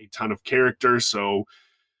with a ton of character. So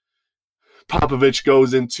Popovich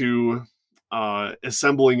goes into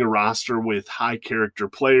assembling a roster with high character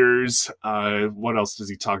players. What else does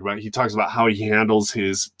he talk about? He talks about how he handles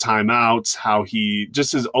his timeouts, how he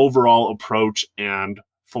just his overall approach and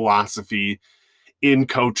philosophy in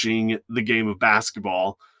coaching the game of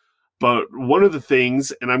basketball. But one of the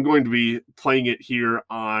things, and I'm going to be playing it here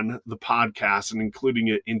on the podcast and including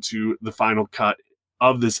it into the final cut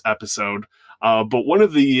of this episode, but one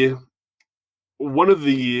of the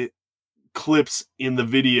clips in the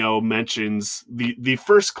video mentions the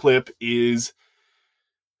first clip is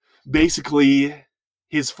basically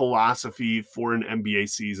his philosophy for an NBA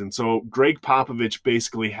season. So Greg Popovich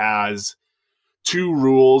basically has 2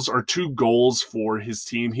 rules or 2 goals for his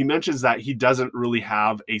team. He mentions that he doesn't really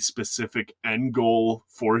have a specific end goal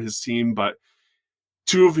for his team, but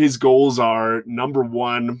 2 of his goals are number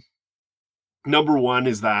one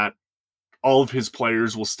is that all of his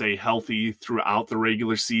players will stay healthy throughout the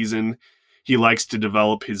regular season. He likes to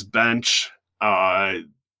develop his bench.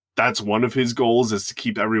 That's one of his goals, is to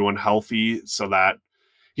keep everyone healthy so that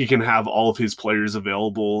he can have all of his players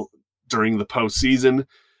available during the postseason.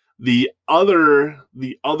 The other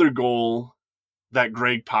goal that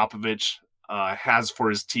Greg Popovich has for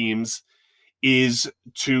his teams is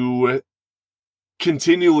to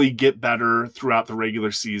continually get better throughout the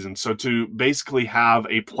regular season. So to basically have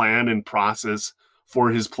a plan and process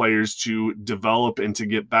for his players to develop and to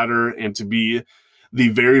get better and to be the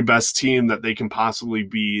very best team that they can possibly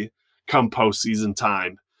be come postseason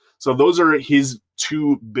time. So those are his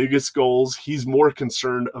 2 biggest goals. He's more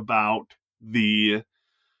concerned about the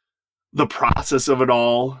process of it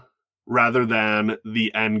all rather than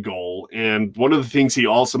the end goal. And one of the things he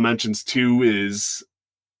also mentions too is,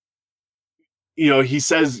 he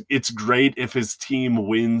says it's great if his team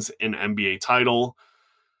wins an NBA title,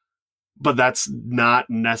 but that's not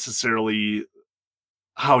necessarily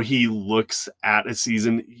how he looks at a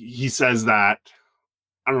season. He says that,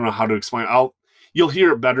 I don't know how to explain. You'll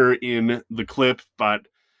hear it better in the clip, but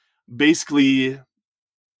basically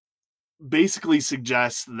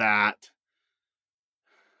suggests that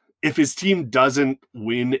if his team doesn't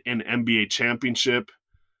win an NBA championship,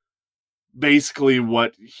 basically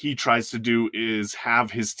what he tries to do is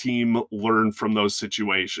have his team learn from those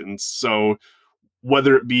situations. So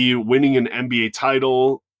whether it be winning an NBA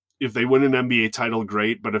title, if they win an NBA title,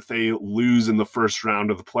 great. But if they lose in the first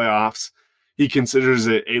round of the playoffs, he considers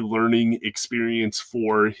it a learning experience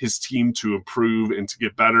for his team to improve and to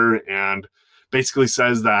get better, and basically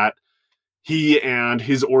says that he and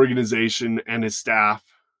his organization and his staff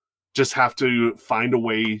just have to find a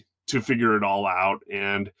way to figure it all out,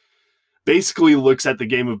 and basically looks at the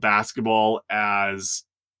game of basketball as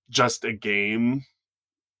just a game,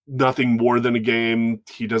 nothing more than a game.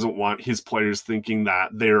 He doesn't want his players thinking that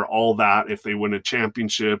they're all that if they win a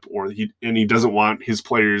championship, and he doesn't want his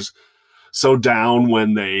players so down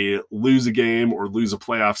when they lose a game or lose a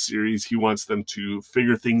playoff series. He wants them to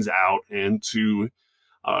figure things out and to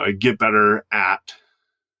get better at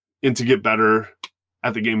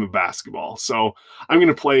the game of basketball. So I'm going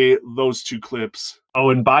to play those two clips.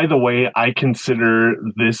 Oh, and by the way, I consider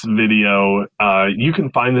this video, you can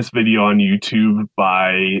find this video on YouTube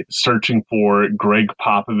by searching for Greg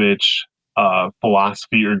Popovich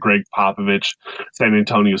philosophy, or Greg Popovich San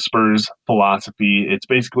Antonio Spurs philosophy. It's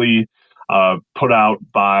basically put out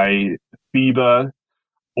by FIBA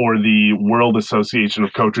or the World Association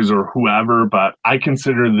of Coaches or whoever, but I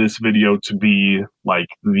consider this video to be like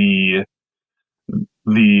the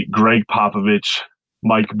Greg Popovich,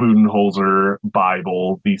 Mike Budenholzer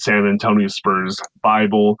Bible, the San Antonio Spurs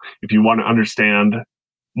Bible. If you want to understand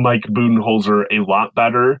Mike Budenholzer a lot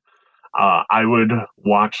better, I would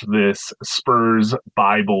watch this Spurs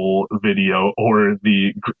Bible video or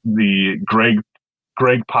the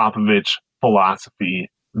Greg Popovich philosophy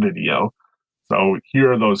video. So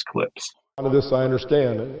here are those clips. A lot of this I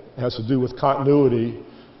understand. It has to do with continuity.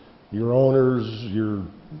 Your owners, your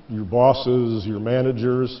bosses, your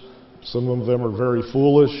managers, some of them are very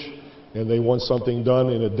foolish and they want something done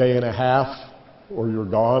in a day and a half or you're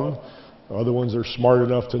gone. Other ones are smart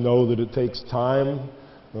enough to know that it takes time.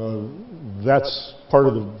 That's part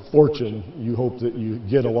of the fortune you hope that you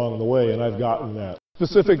get along the way, and I've gotten that.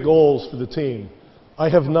 Specific goals for the team. I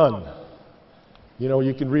have none.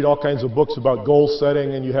 You can read all kinds of books about goal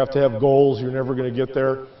setting and you have to have goals. You're never going to get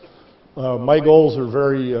there. My goals are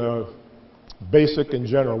very basic and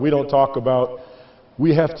general. We don't talk about,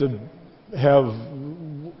 we have to have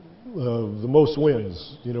the most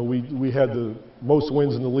wins. We had the most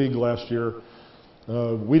wins in the league last year.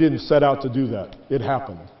 We didn't set out to do that. It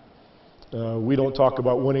happened. We don't talk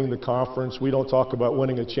about winning the conference. We don't talk about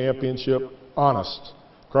winning a championship. Honest,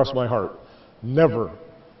 cross my heart. Never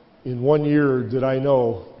in 1 year did I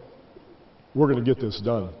know we're going to get this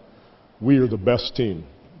done. We are the best team.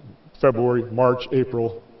 February, March,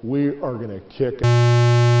 April, we are going to kick.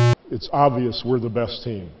 It's obvious we're the best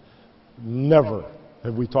team. Never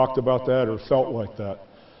have we talked about that or felt like that.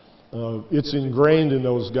 It's ingrained in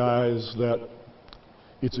those guys that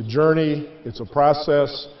it's a journey, it's a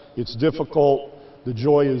process, it's difficult. The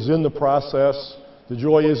joy is in the process. The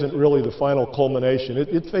joy isn't really the final culmination.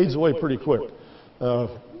 It fades away pretty quick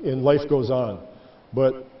and life goes on.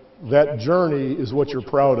 But that journey is what you're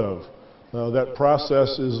proud of. That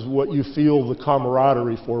process is what you feel the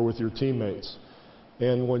camaraderie for with your teammates.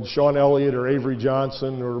 And when Sean Elliott or Avery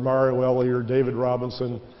Johnson or Mario Elliott or David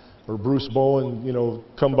Robinson or Bruce Bowen,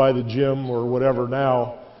 come by the gym or whatever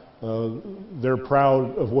now, they're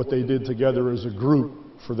proud of what they did together as a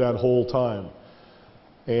group for that whole time.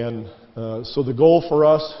 And so the goal for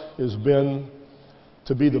us has been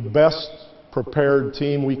to be the best prepared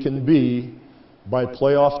team we can be by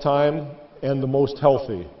playoff time and the most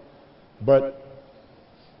healthy. But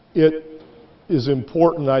it is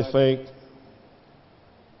important, I think,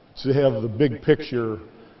 to have the big picture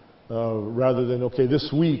rather than, okay,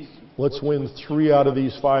 this week, let's win 3 out of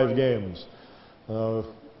these 5 games.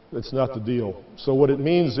 That's not the deal. So what it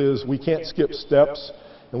means is we can't skip steps,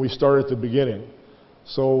 and we start at the beginning.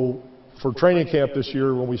 So for training camp this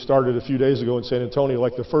year, when we started a few days ago in San Antonio,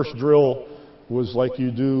 like the first drill was like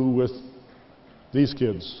you do with these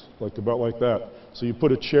kids, about like that. So you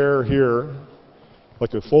put a chair here,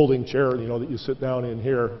 like a folding chair, that you sit down in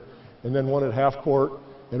here, and then one at half court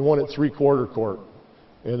and one at 3/4 court.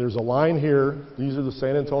 And there's a line here. These are the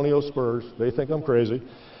San Antonio Spurs. They think I'm crazy.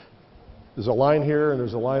 There's a line here and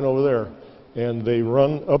there's a line over there. And they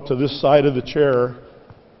run up to this side of the chair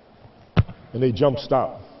and they jump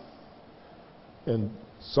stop. And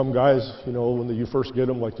some guys, you know, when you first get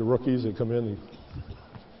them, like the rookies, they come in.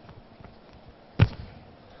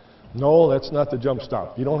 No, that's not the jump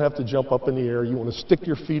stop. You don't have to jump up in the air. You want to stick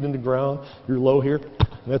your feet in the ground. You're low here,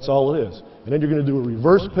 and that's all it is. And then you're going to do a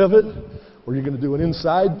reverse pivot, or you're going to do an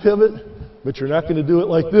inside pivot, but you're not going to do it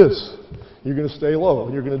like this. You're going to stay low,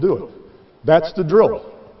 and you're going to do it. That's the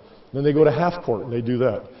drill. Then they go to half court, and they do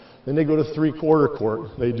that. Then they go to three-quarter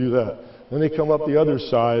court, they do that. Then they come up the other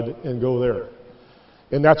side and go there.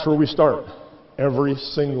 And that's where we start every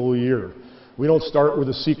single year. We don't start with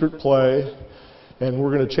a secret play, and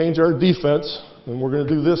we're going to change our defense, and we're going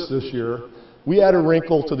to do this year. We add a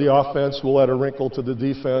wrinkle to the offense, we'll add a wrinkle to the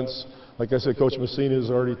defense. Like I said, Coach Messina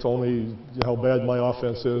has already told me how bad my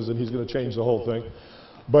offense is, and he's going to change the whole thing.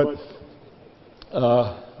 But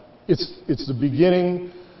it's the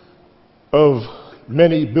beginning of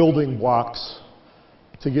many building blocks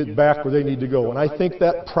to get back where they need to go. And I think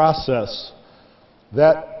that process,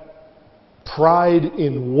 that pride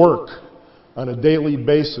in work on a daily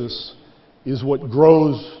basis, is what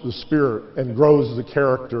grows the spirit and grows the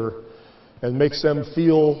character and makes them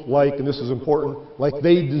feel like, and this is important, like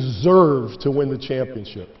they deserve to win the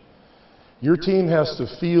championship. Your team has to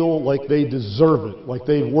feel like they deserve it, like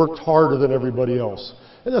they've worked harder than everybody else.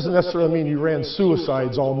 It doesn't necessarily mean you ran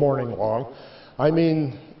suicides all morning long. I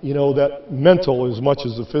mean, you know, that mental as much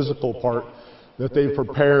as the physical part, that they've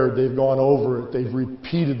prepared, they've gone over it, they've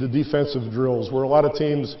repeated the defensive drills, where a lot of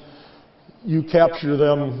teams, you capture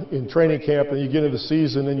them in training camp and you get into the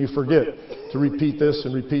season and you forget to repeat this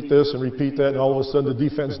and repeat this and repeat that, and all of a sudden the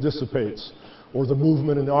defense dissipates or the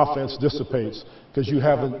movement in the offense dissipates because you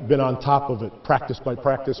haven't been on top of it, practice by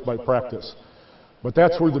practice by practice. But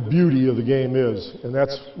that's where the beauty of the game is, and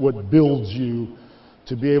that's what builds you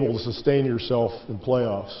to be able to sustain yourself in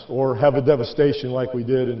playoffs or have a devastation like we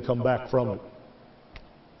did and come back from it.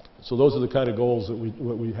 So those are the kind of goals that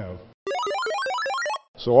we have.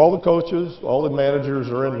 So all the coaches, all the managers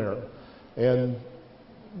are in there, and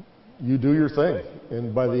you do your thing.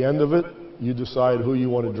 And by the end of it, you decide who you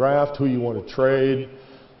want to draft, who you want to trade.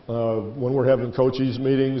 When we're having coaches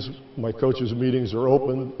meetings, my coaches meetings are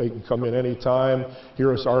open. They can come in any time,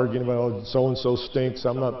 hear us arguing about so-and-so stinks,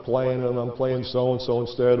 I'm not playing him, I'm playing so-and-so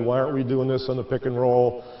instead. Why aren't we doing this on the pick and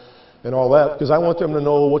roll? And all that, because I want them to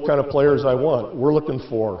know what kind of players I want, we're looking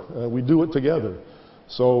for. We do it together.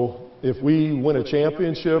 So if we win a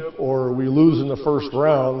championship or we lose in the first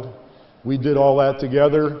round, we did all that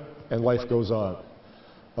together and life goes on.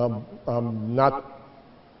 I'm not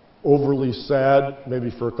overly sad,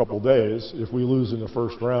 maybe for a couple days, if we lose in the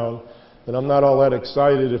first round, and I'm not all that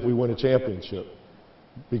excited if we win a championship,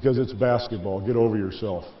 because it's basketball. Get over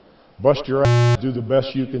yourself. Bust your ass, do the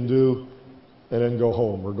best you can do, and then go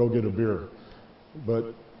home or go get a beer.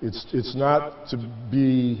 But it's not to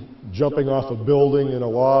be jumping off a building in a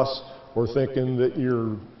loss or thinking that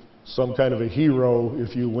you're some kind of a hero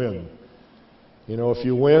if you win. You know, if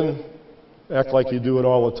you win, act like you do it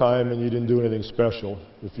all the time and you didn't do anything special.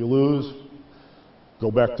 If you lose, go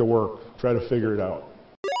back to work. Try to figure it out.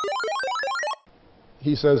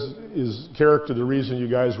 He says, is character the reason you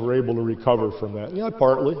guys were able to recover from that? Yeah,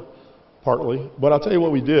 partly. But I'll tell you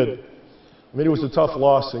what we did. I mean, it was a tough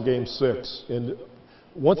loss in Game 6. And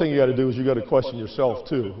one thing you got to do is you got to question yourself,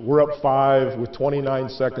 too. We're up 5 with 29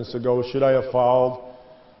 seconds to go. Should I have fouled?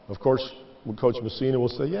 Of course, Coach Messina will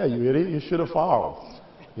say, yeah, you idiot, you should have fouled.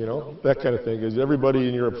 You know, that kind of thing. Because everybody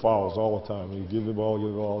in Europe fouls all the time. You give the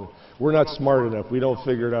ball, We're not smart enough. We don't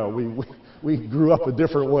figure it out. We grew up a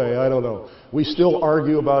different way. I don't know. We still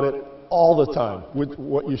argue about it all the time, with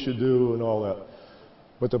what you should do and all that.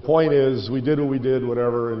 But the point is, we did what we did,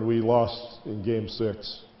 whatever, and we lost in Game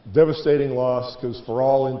 6. Devastating loss, because for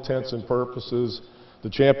all intents and purposes, the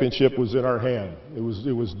championship was in our hand. It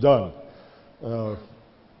was done.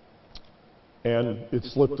 And it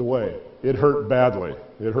slipped away. It hurt badly.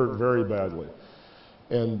 It hurt very badly.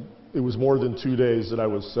 And it was more than 2 days that I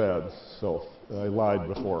was sad, so I lied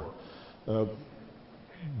before.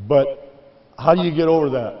 But how do you get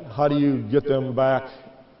over that? How do you get them back?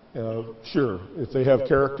 Sure, if they have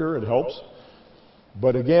character, it helps.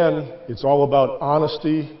 But again, it's all about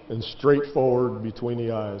honesty and straightforward between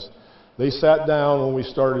the eyes. They sat down when we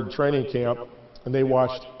started training camp and they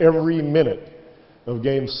watched every minute of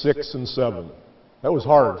Games 6 and 7. That was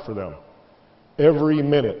hard for them. Every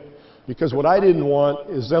minute. Because what I didn't want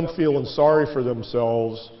is them feeling sorry for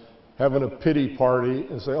themselves, having a pity party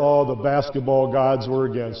and say, oh, the basketball gods were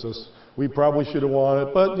against us. We probably should have won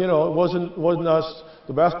it, but, you know, it wasn't us.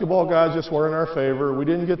 The basketball guys just weren't in our favor. We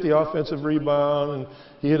didn't get the offensive rebound, and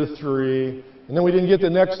he hit a three. And then we didn't get the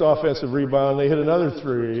next offensive rebound, and they hit another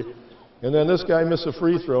three. And then this guy missed a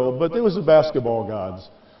free throw, but it was the basketball gods.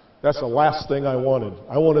 That's the last thing I wanted.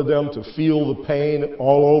 I wanted them to feel the pain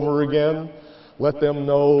all over again, let them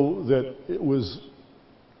know that it was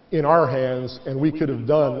in our hands and we could have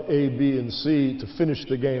done A, B, and C to finish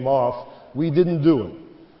the game off. We didn't do it.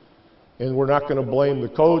 And we're not going to blame the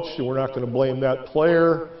coach, and we're not going to blame that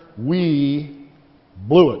player. We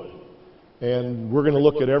blew it. And we're going to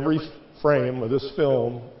look at every frame of this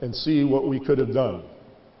film and see what we could have done.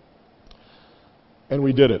 And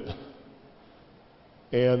we did it.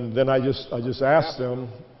 And then I just asked them,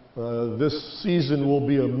 this season will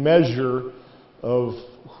be a measure of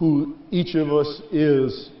who each of us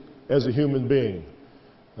is as a human being.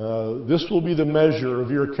 This will be the measure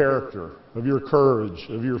of your character, of your courage,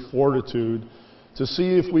 of your fortitude, to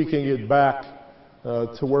see if we can get back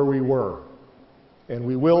to where we were. And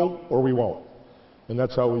we will or we won't. And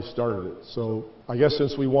that's how we started it. So I guess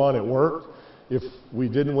since we won, it worked. If we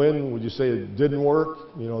didn't win, would you say it didn't work?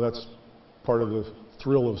 You know, that's part of the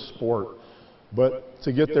thrill of sport. But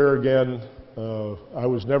to get there again, I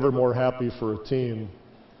was never more happy for a team.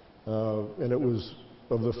 And it was,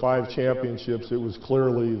 of the 5 championships, it was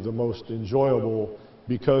clearly the most enjoyable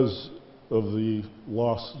because of the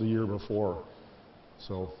loss the year before.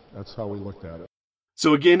 So that's how we looked at it.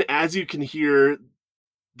 So again, as you can hear,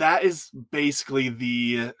 that is basically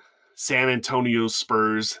the San Antonio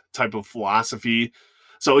Spurs type of philosophy.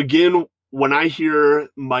 So again, when I hear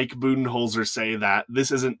Mike Budenholzer say that this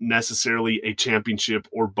isn't necessarily a championship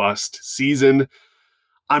or bust season,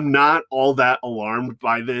 I'm not all that alarmed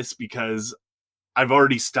by this because I've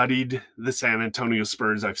already studied the San Antonio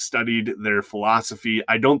Spurs. I've studied their philosophy.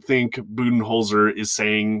 I don't think Budenholzer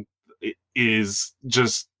is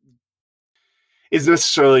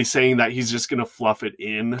necessarily saying that he's just going to fluff it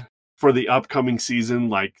in for the upcoming season,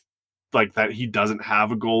 like that he doesn't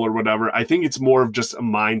have a goal or whatever. I think it's more of just a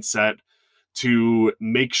mindset to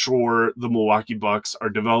make sure the Milwaukee Bucks are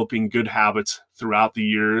developing good habits throughout the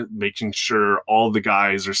year, making sure all the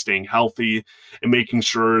guys are staying healthy, and making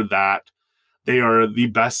sure that they are the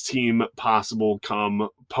best team possible come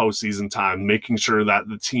postseason time, making sure that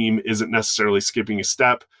the team isn't necessarily skipping a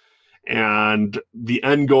step. And the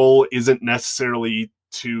end goal isn't necessarily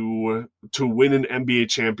to win an NBA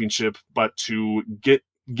championship, but to get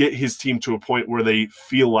his team to a point where they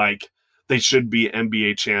feel like they should be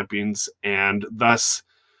NBA champions, and thus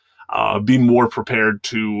be more prepared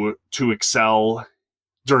to excel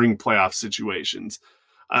during playoff situations.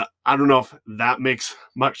 I don't know if that makes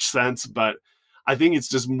much sense, but I think it's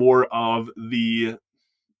just more of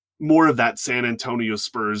that San Antonio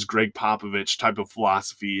Spurs, Greg Popovich type of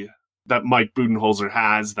philosophy that Mike Budenholzer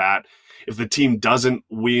has, that if the team doesn't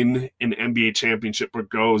win an NBA championship or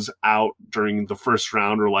goes out during the first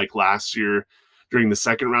round, or like last year during the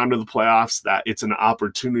second round of the playoffs, that it's an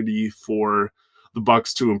opportunity for the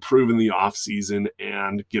Bucks to improve in the offseason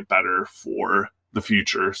and get better for the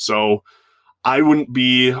future. So I wouldn't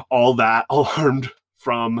be all that alarmed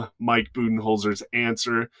from Mike Budenholzer's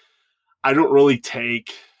answer. I don't really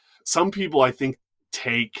take, some people I think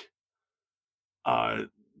take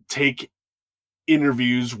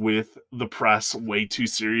interviews with the press way too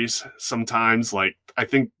serious sometimes. Like, I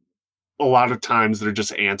think a lot of times they're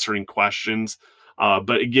just answering questions.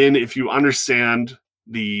 But again, if you understand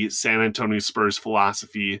the San Antonio Spurs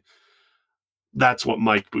philosophy, that's what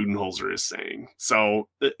Mike Budenholzer is saying. So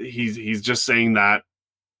he's just saying that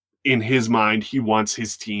in his mind, he wants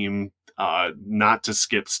his team not to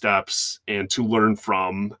skip steps and to learn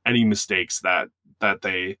from any mistakes that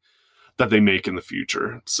they make in the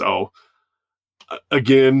future. So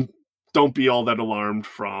again, don't be all that alarmed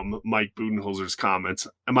from Mike Budenholzer's comments.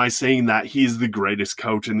 Am I saying that he's the greatest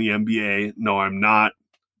coach in the NBA? No, I'm not.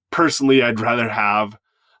 Personally, I'd rather have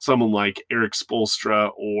someone like Eric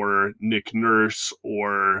Spoelstra or Nick Nurse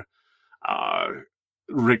or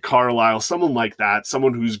Rick Carlisle, someone like that,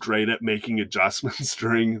 someone who's great at making adjustments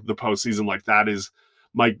during the postseason. Like, that is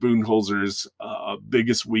Mike Budenholzer's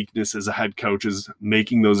biggest weakness as a head coach, is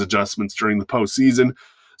making those adjustments during the postseason.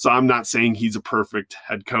 So I'm not saying he's a perfect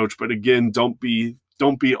head coach, but again, don't be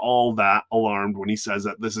all that alarmed when he says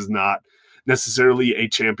that this is not necessarily a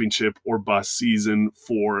championship or bust season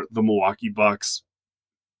for the Milwaukee Bucks.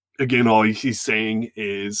 Again, all he's saying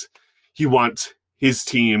is he wants his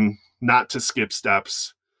team not to skip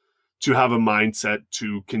steps, to have a mindset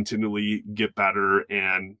to continually get better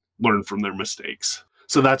and learn from their mistakes.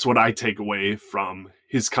 So that's what I take away from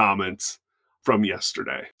his comments from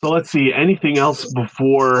yesterday. So let's see, anything else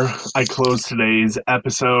before I close today's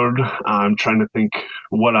episode? I'm trying to think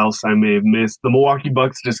what else I may have missed. The Milwaukee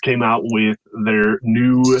Bucks just came out with their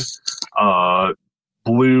new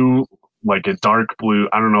blue, like a dark blue.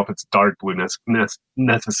 I don't know if it's dark blue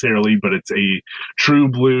necessarily, but it's a true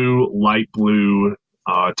blue, light blue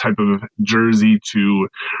type of jersey to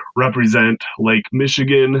represent Lake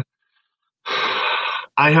Michigan.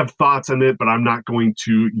 I have thoughts on it, but I'm not going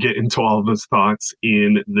to get into all of those thoughts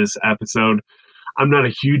in this episode. I'm not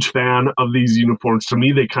a huge fan of these uniforms. To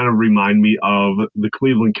me, they kind of remind me of the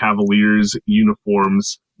Cleveland Cavaliers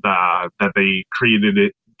uniforms that they created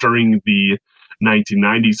it during the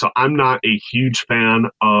 1990s. So I'm not a huge fan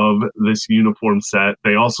of this uniform set.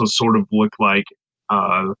 They also sort of look like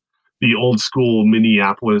the old school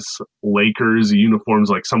Minneapolis Lakers uniforms.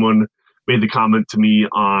 Like someone made the comment to me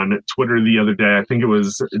on Twitter the other day. I think it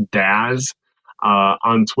was Daz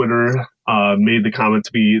on Twitter made the comment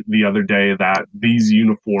to me the other day that these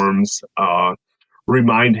uniforms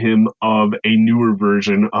remind him of a newer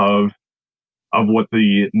version of what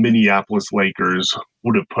the Minneapolis Lakers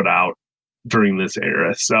would have put out during this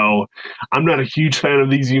era. So I'm not a huge fan of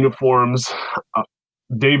these uniforms.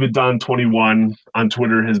 David Don 21 on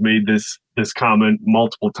Twitter has made this comment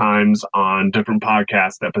multiple times on different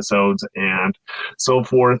podcast episodes and so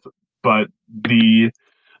forth. But the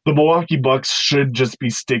Milwaukee Bucks should just be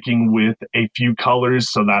sticking with a few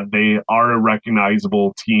colors so that they are a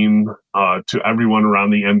recognizable team to everyone around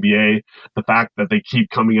the NBA. The fact that they keep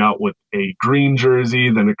coming out with a green jersey,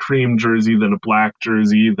 then a cream jersey, then a black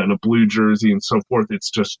jersey, then a blue jersey, and so forth, it's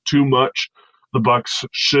just too much. The Bucks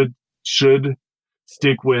should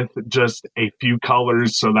stick with just a few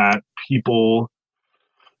colors so that people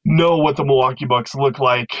know what the Milwaukee Bucks look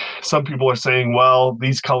like. Some people are saying, well,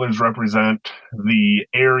 these colors represent the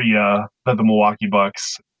area that the Milwaukee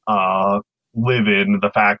Bucks live in.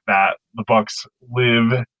 The fact that the Bucks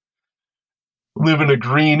live in a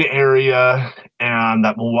green area and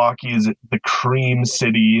that Milwaukee is the cream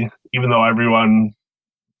city, even though everyone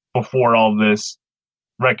before all this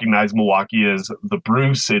recognized Milwaukee as the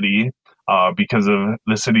brew city because of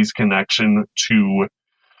the city's connection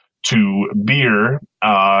to beer.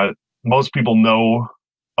 Most people know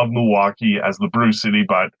of Milwaukee as the brew city,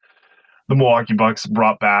 but the Milwaukee Bucks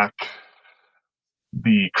brought back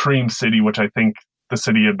the cream city, which I think the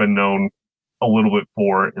city had been known a little bit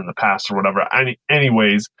for in the past or whatever.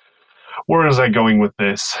 Anyways, where was I going with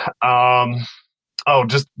this?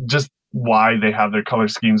 Just why they have their color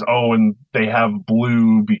schemes. Oh, and they have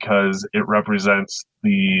blue because it represents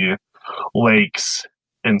the lakes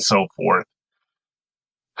and so forth.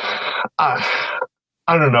 I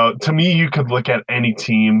don't know. To me, you could look at any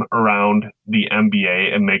team around the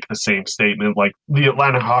NBA and make the same statement. Like the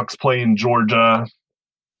Atlanta Hawks play in Georgia.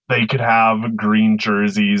 They could have green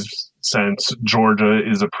jerseys since Georgia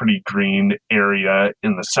is a pretty green area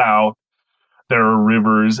in the South. There are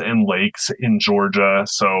rivers and lakes in Georgia,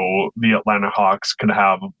 so the Atlanta Hawks could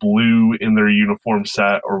have blue in their uniform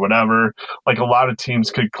set or whatever. Like a lot of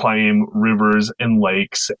teams could claim rivers and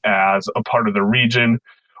lakes as a part of the region.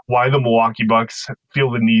 Why the Milwaukee Bucks feel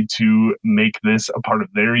the need to make this a part of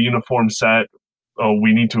their uniform set? Oh,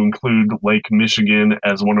 we need to include Lake Michigan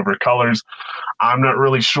as one of our colors. I'm not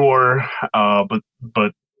really sure,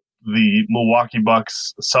 but the Milwaukee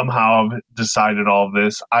Bucks somehow have decided all of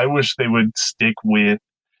this. I wish they would stick with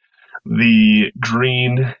the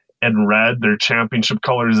green and red, their championship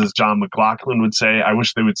colors, as John McLaughlin would say. I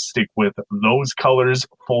wish they would stick with those colors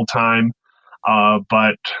full time.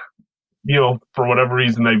 But you know, for whatever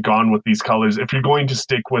reason, they've gone with these colors. If you're going to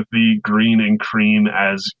stick with the green and cream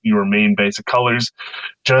as your main basic colors,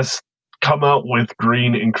 just come out with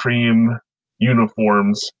green and cream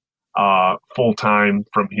uniforms full time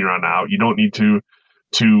from here on out. You don't need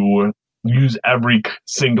to use every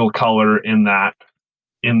single color in that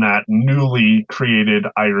newly created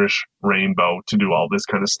Irish rainbow to do all this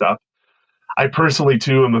kind of stuff. I personally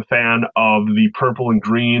too am a fan of the purple and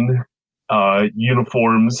green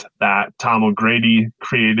uniforms that Tom O'Grady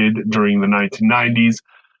created during the 1990s.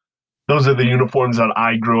 Those are the uniforms that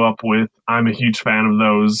I grew up with. I'm a huge fan of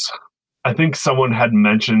those. I think someone had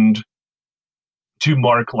mentioned to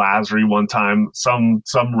Mark Lasry one time, some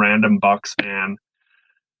random Bucks fan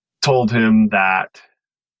told him that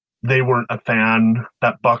they weren't a fan,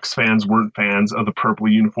 that Bucks fans weren't fans of the purple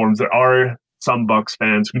uniforms. There are some Bucks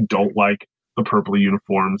fans who don't like the purple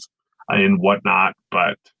uniforms and whatnot,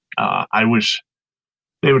 but I wish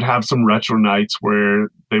they would have some retro nights where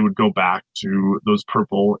they would go back to those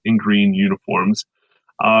purple and green uniforms.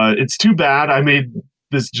 It's too bad. I made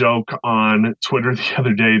this joke on Twitter the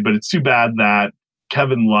other day, but it's too bad that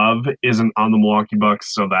Kevin Love isn't on the Milwaukee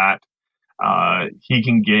Bucks so that he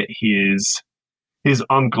can get his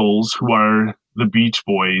uncles, who are the Beach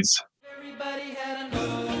Boys. Everybody had an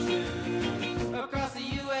ocean across the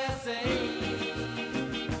USA.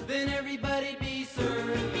 Then everybody be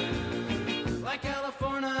served like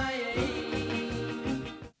California.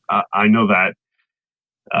 I know that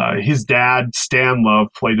his dad, Stan Love,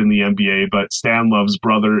 played in the NBA, but Stan Love's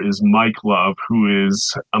brother is Mike Love, who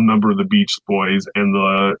is a member of the Beach Boys, and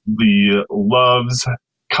the Love's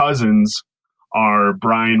cousins are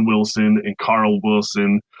Brian Wilson and Carl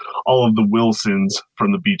Wilson, all of the Wilsons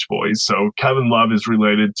from the Beach Boys. So Kevin Love is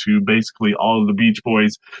related to basically all of the Beach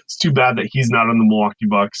Boys. It's too bad that he's not on the Milwaukee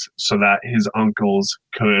Bucks so that his uncles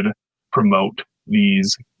could promote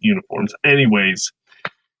these uniforms. Anyways,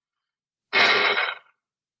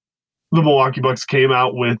 the Milwaukee Bucks came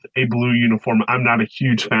out with a blue uniform. I'm not a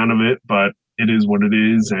huge fan of it, but it is what it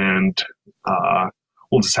is, and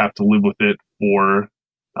we'll just have to live with it for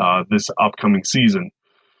this upcoming season.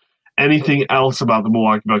 Anything else about the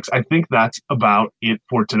Milwaukee Bucks? I think that's about it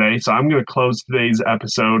for today. So I'm going to close today's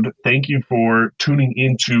episode. Thank you for tuning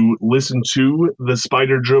in to listen to the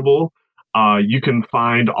Spider Dribble. You can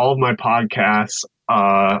find all of my podcasts,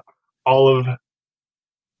 all of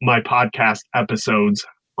my podcast episodes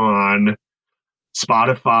on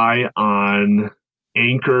Spotify, on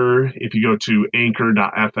Anchor. If you go to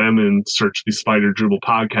anchor.fm and search the Spider Dribble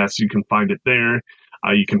podcast, you can find it there.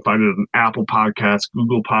 You can find it on Apple Podcasts,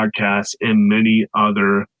 Google Podcasts, and many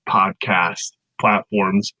other podcast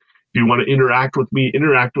platforms. If you want to interact with me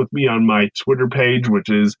on my Twitter page, which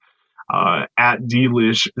is at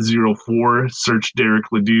dlish04. Search Derek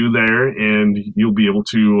Ledoux there, and you'll be able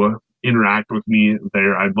to interact with me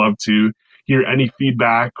there. I'd love to hear any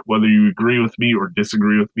feedback, whether you agree with me or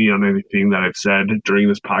disagree with me on anything that I've said during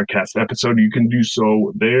this podcast episode. You can do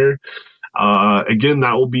so there. Again,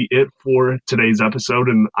 that will be it for today's episode,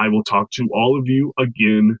 and I will talk to all of you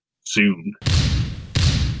again soon.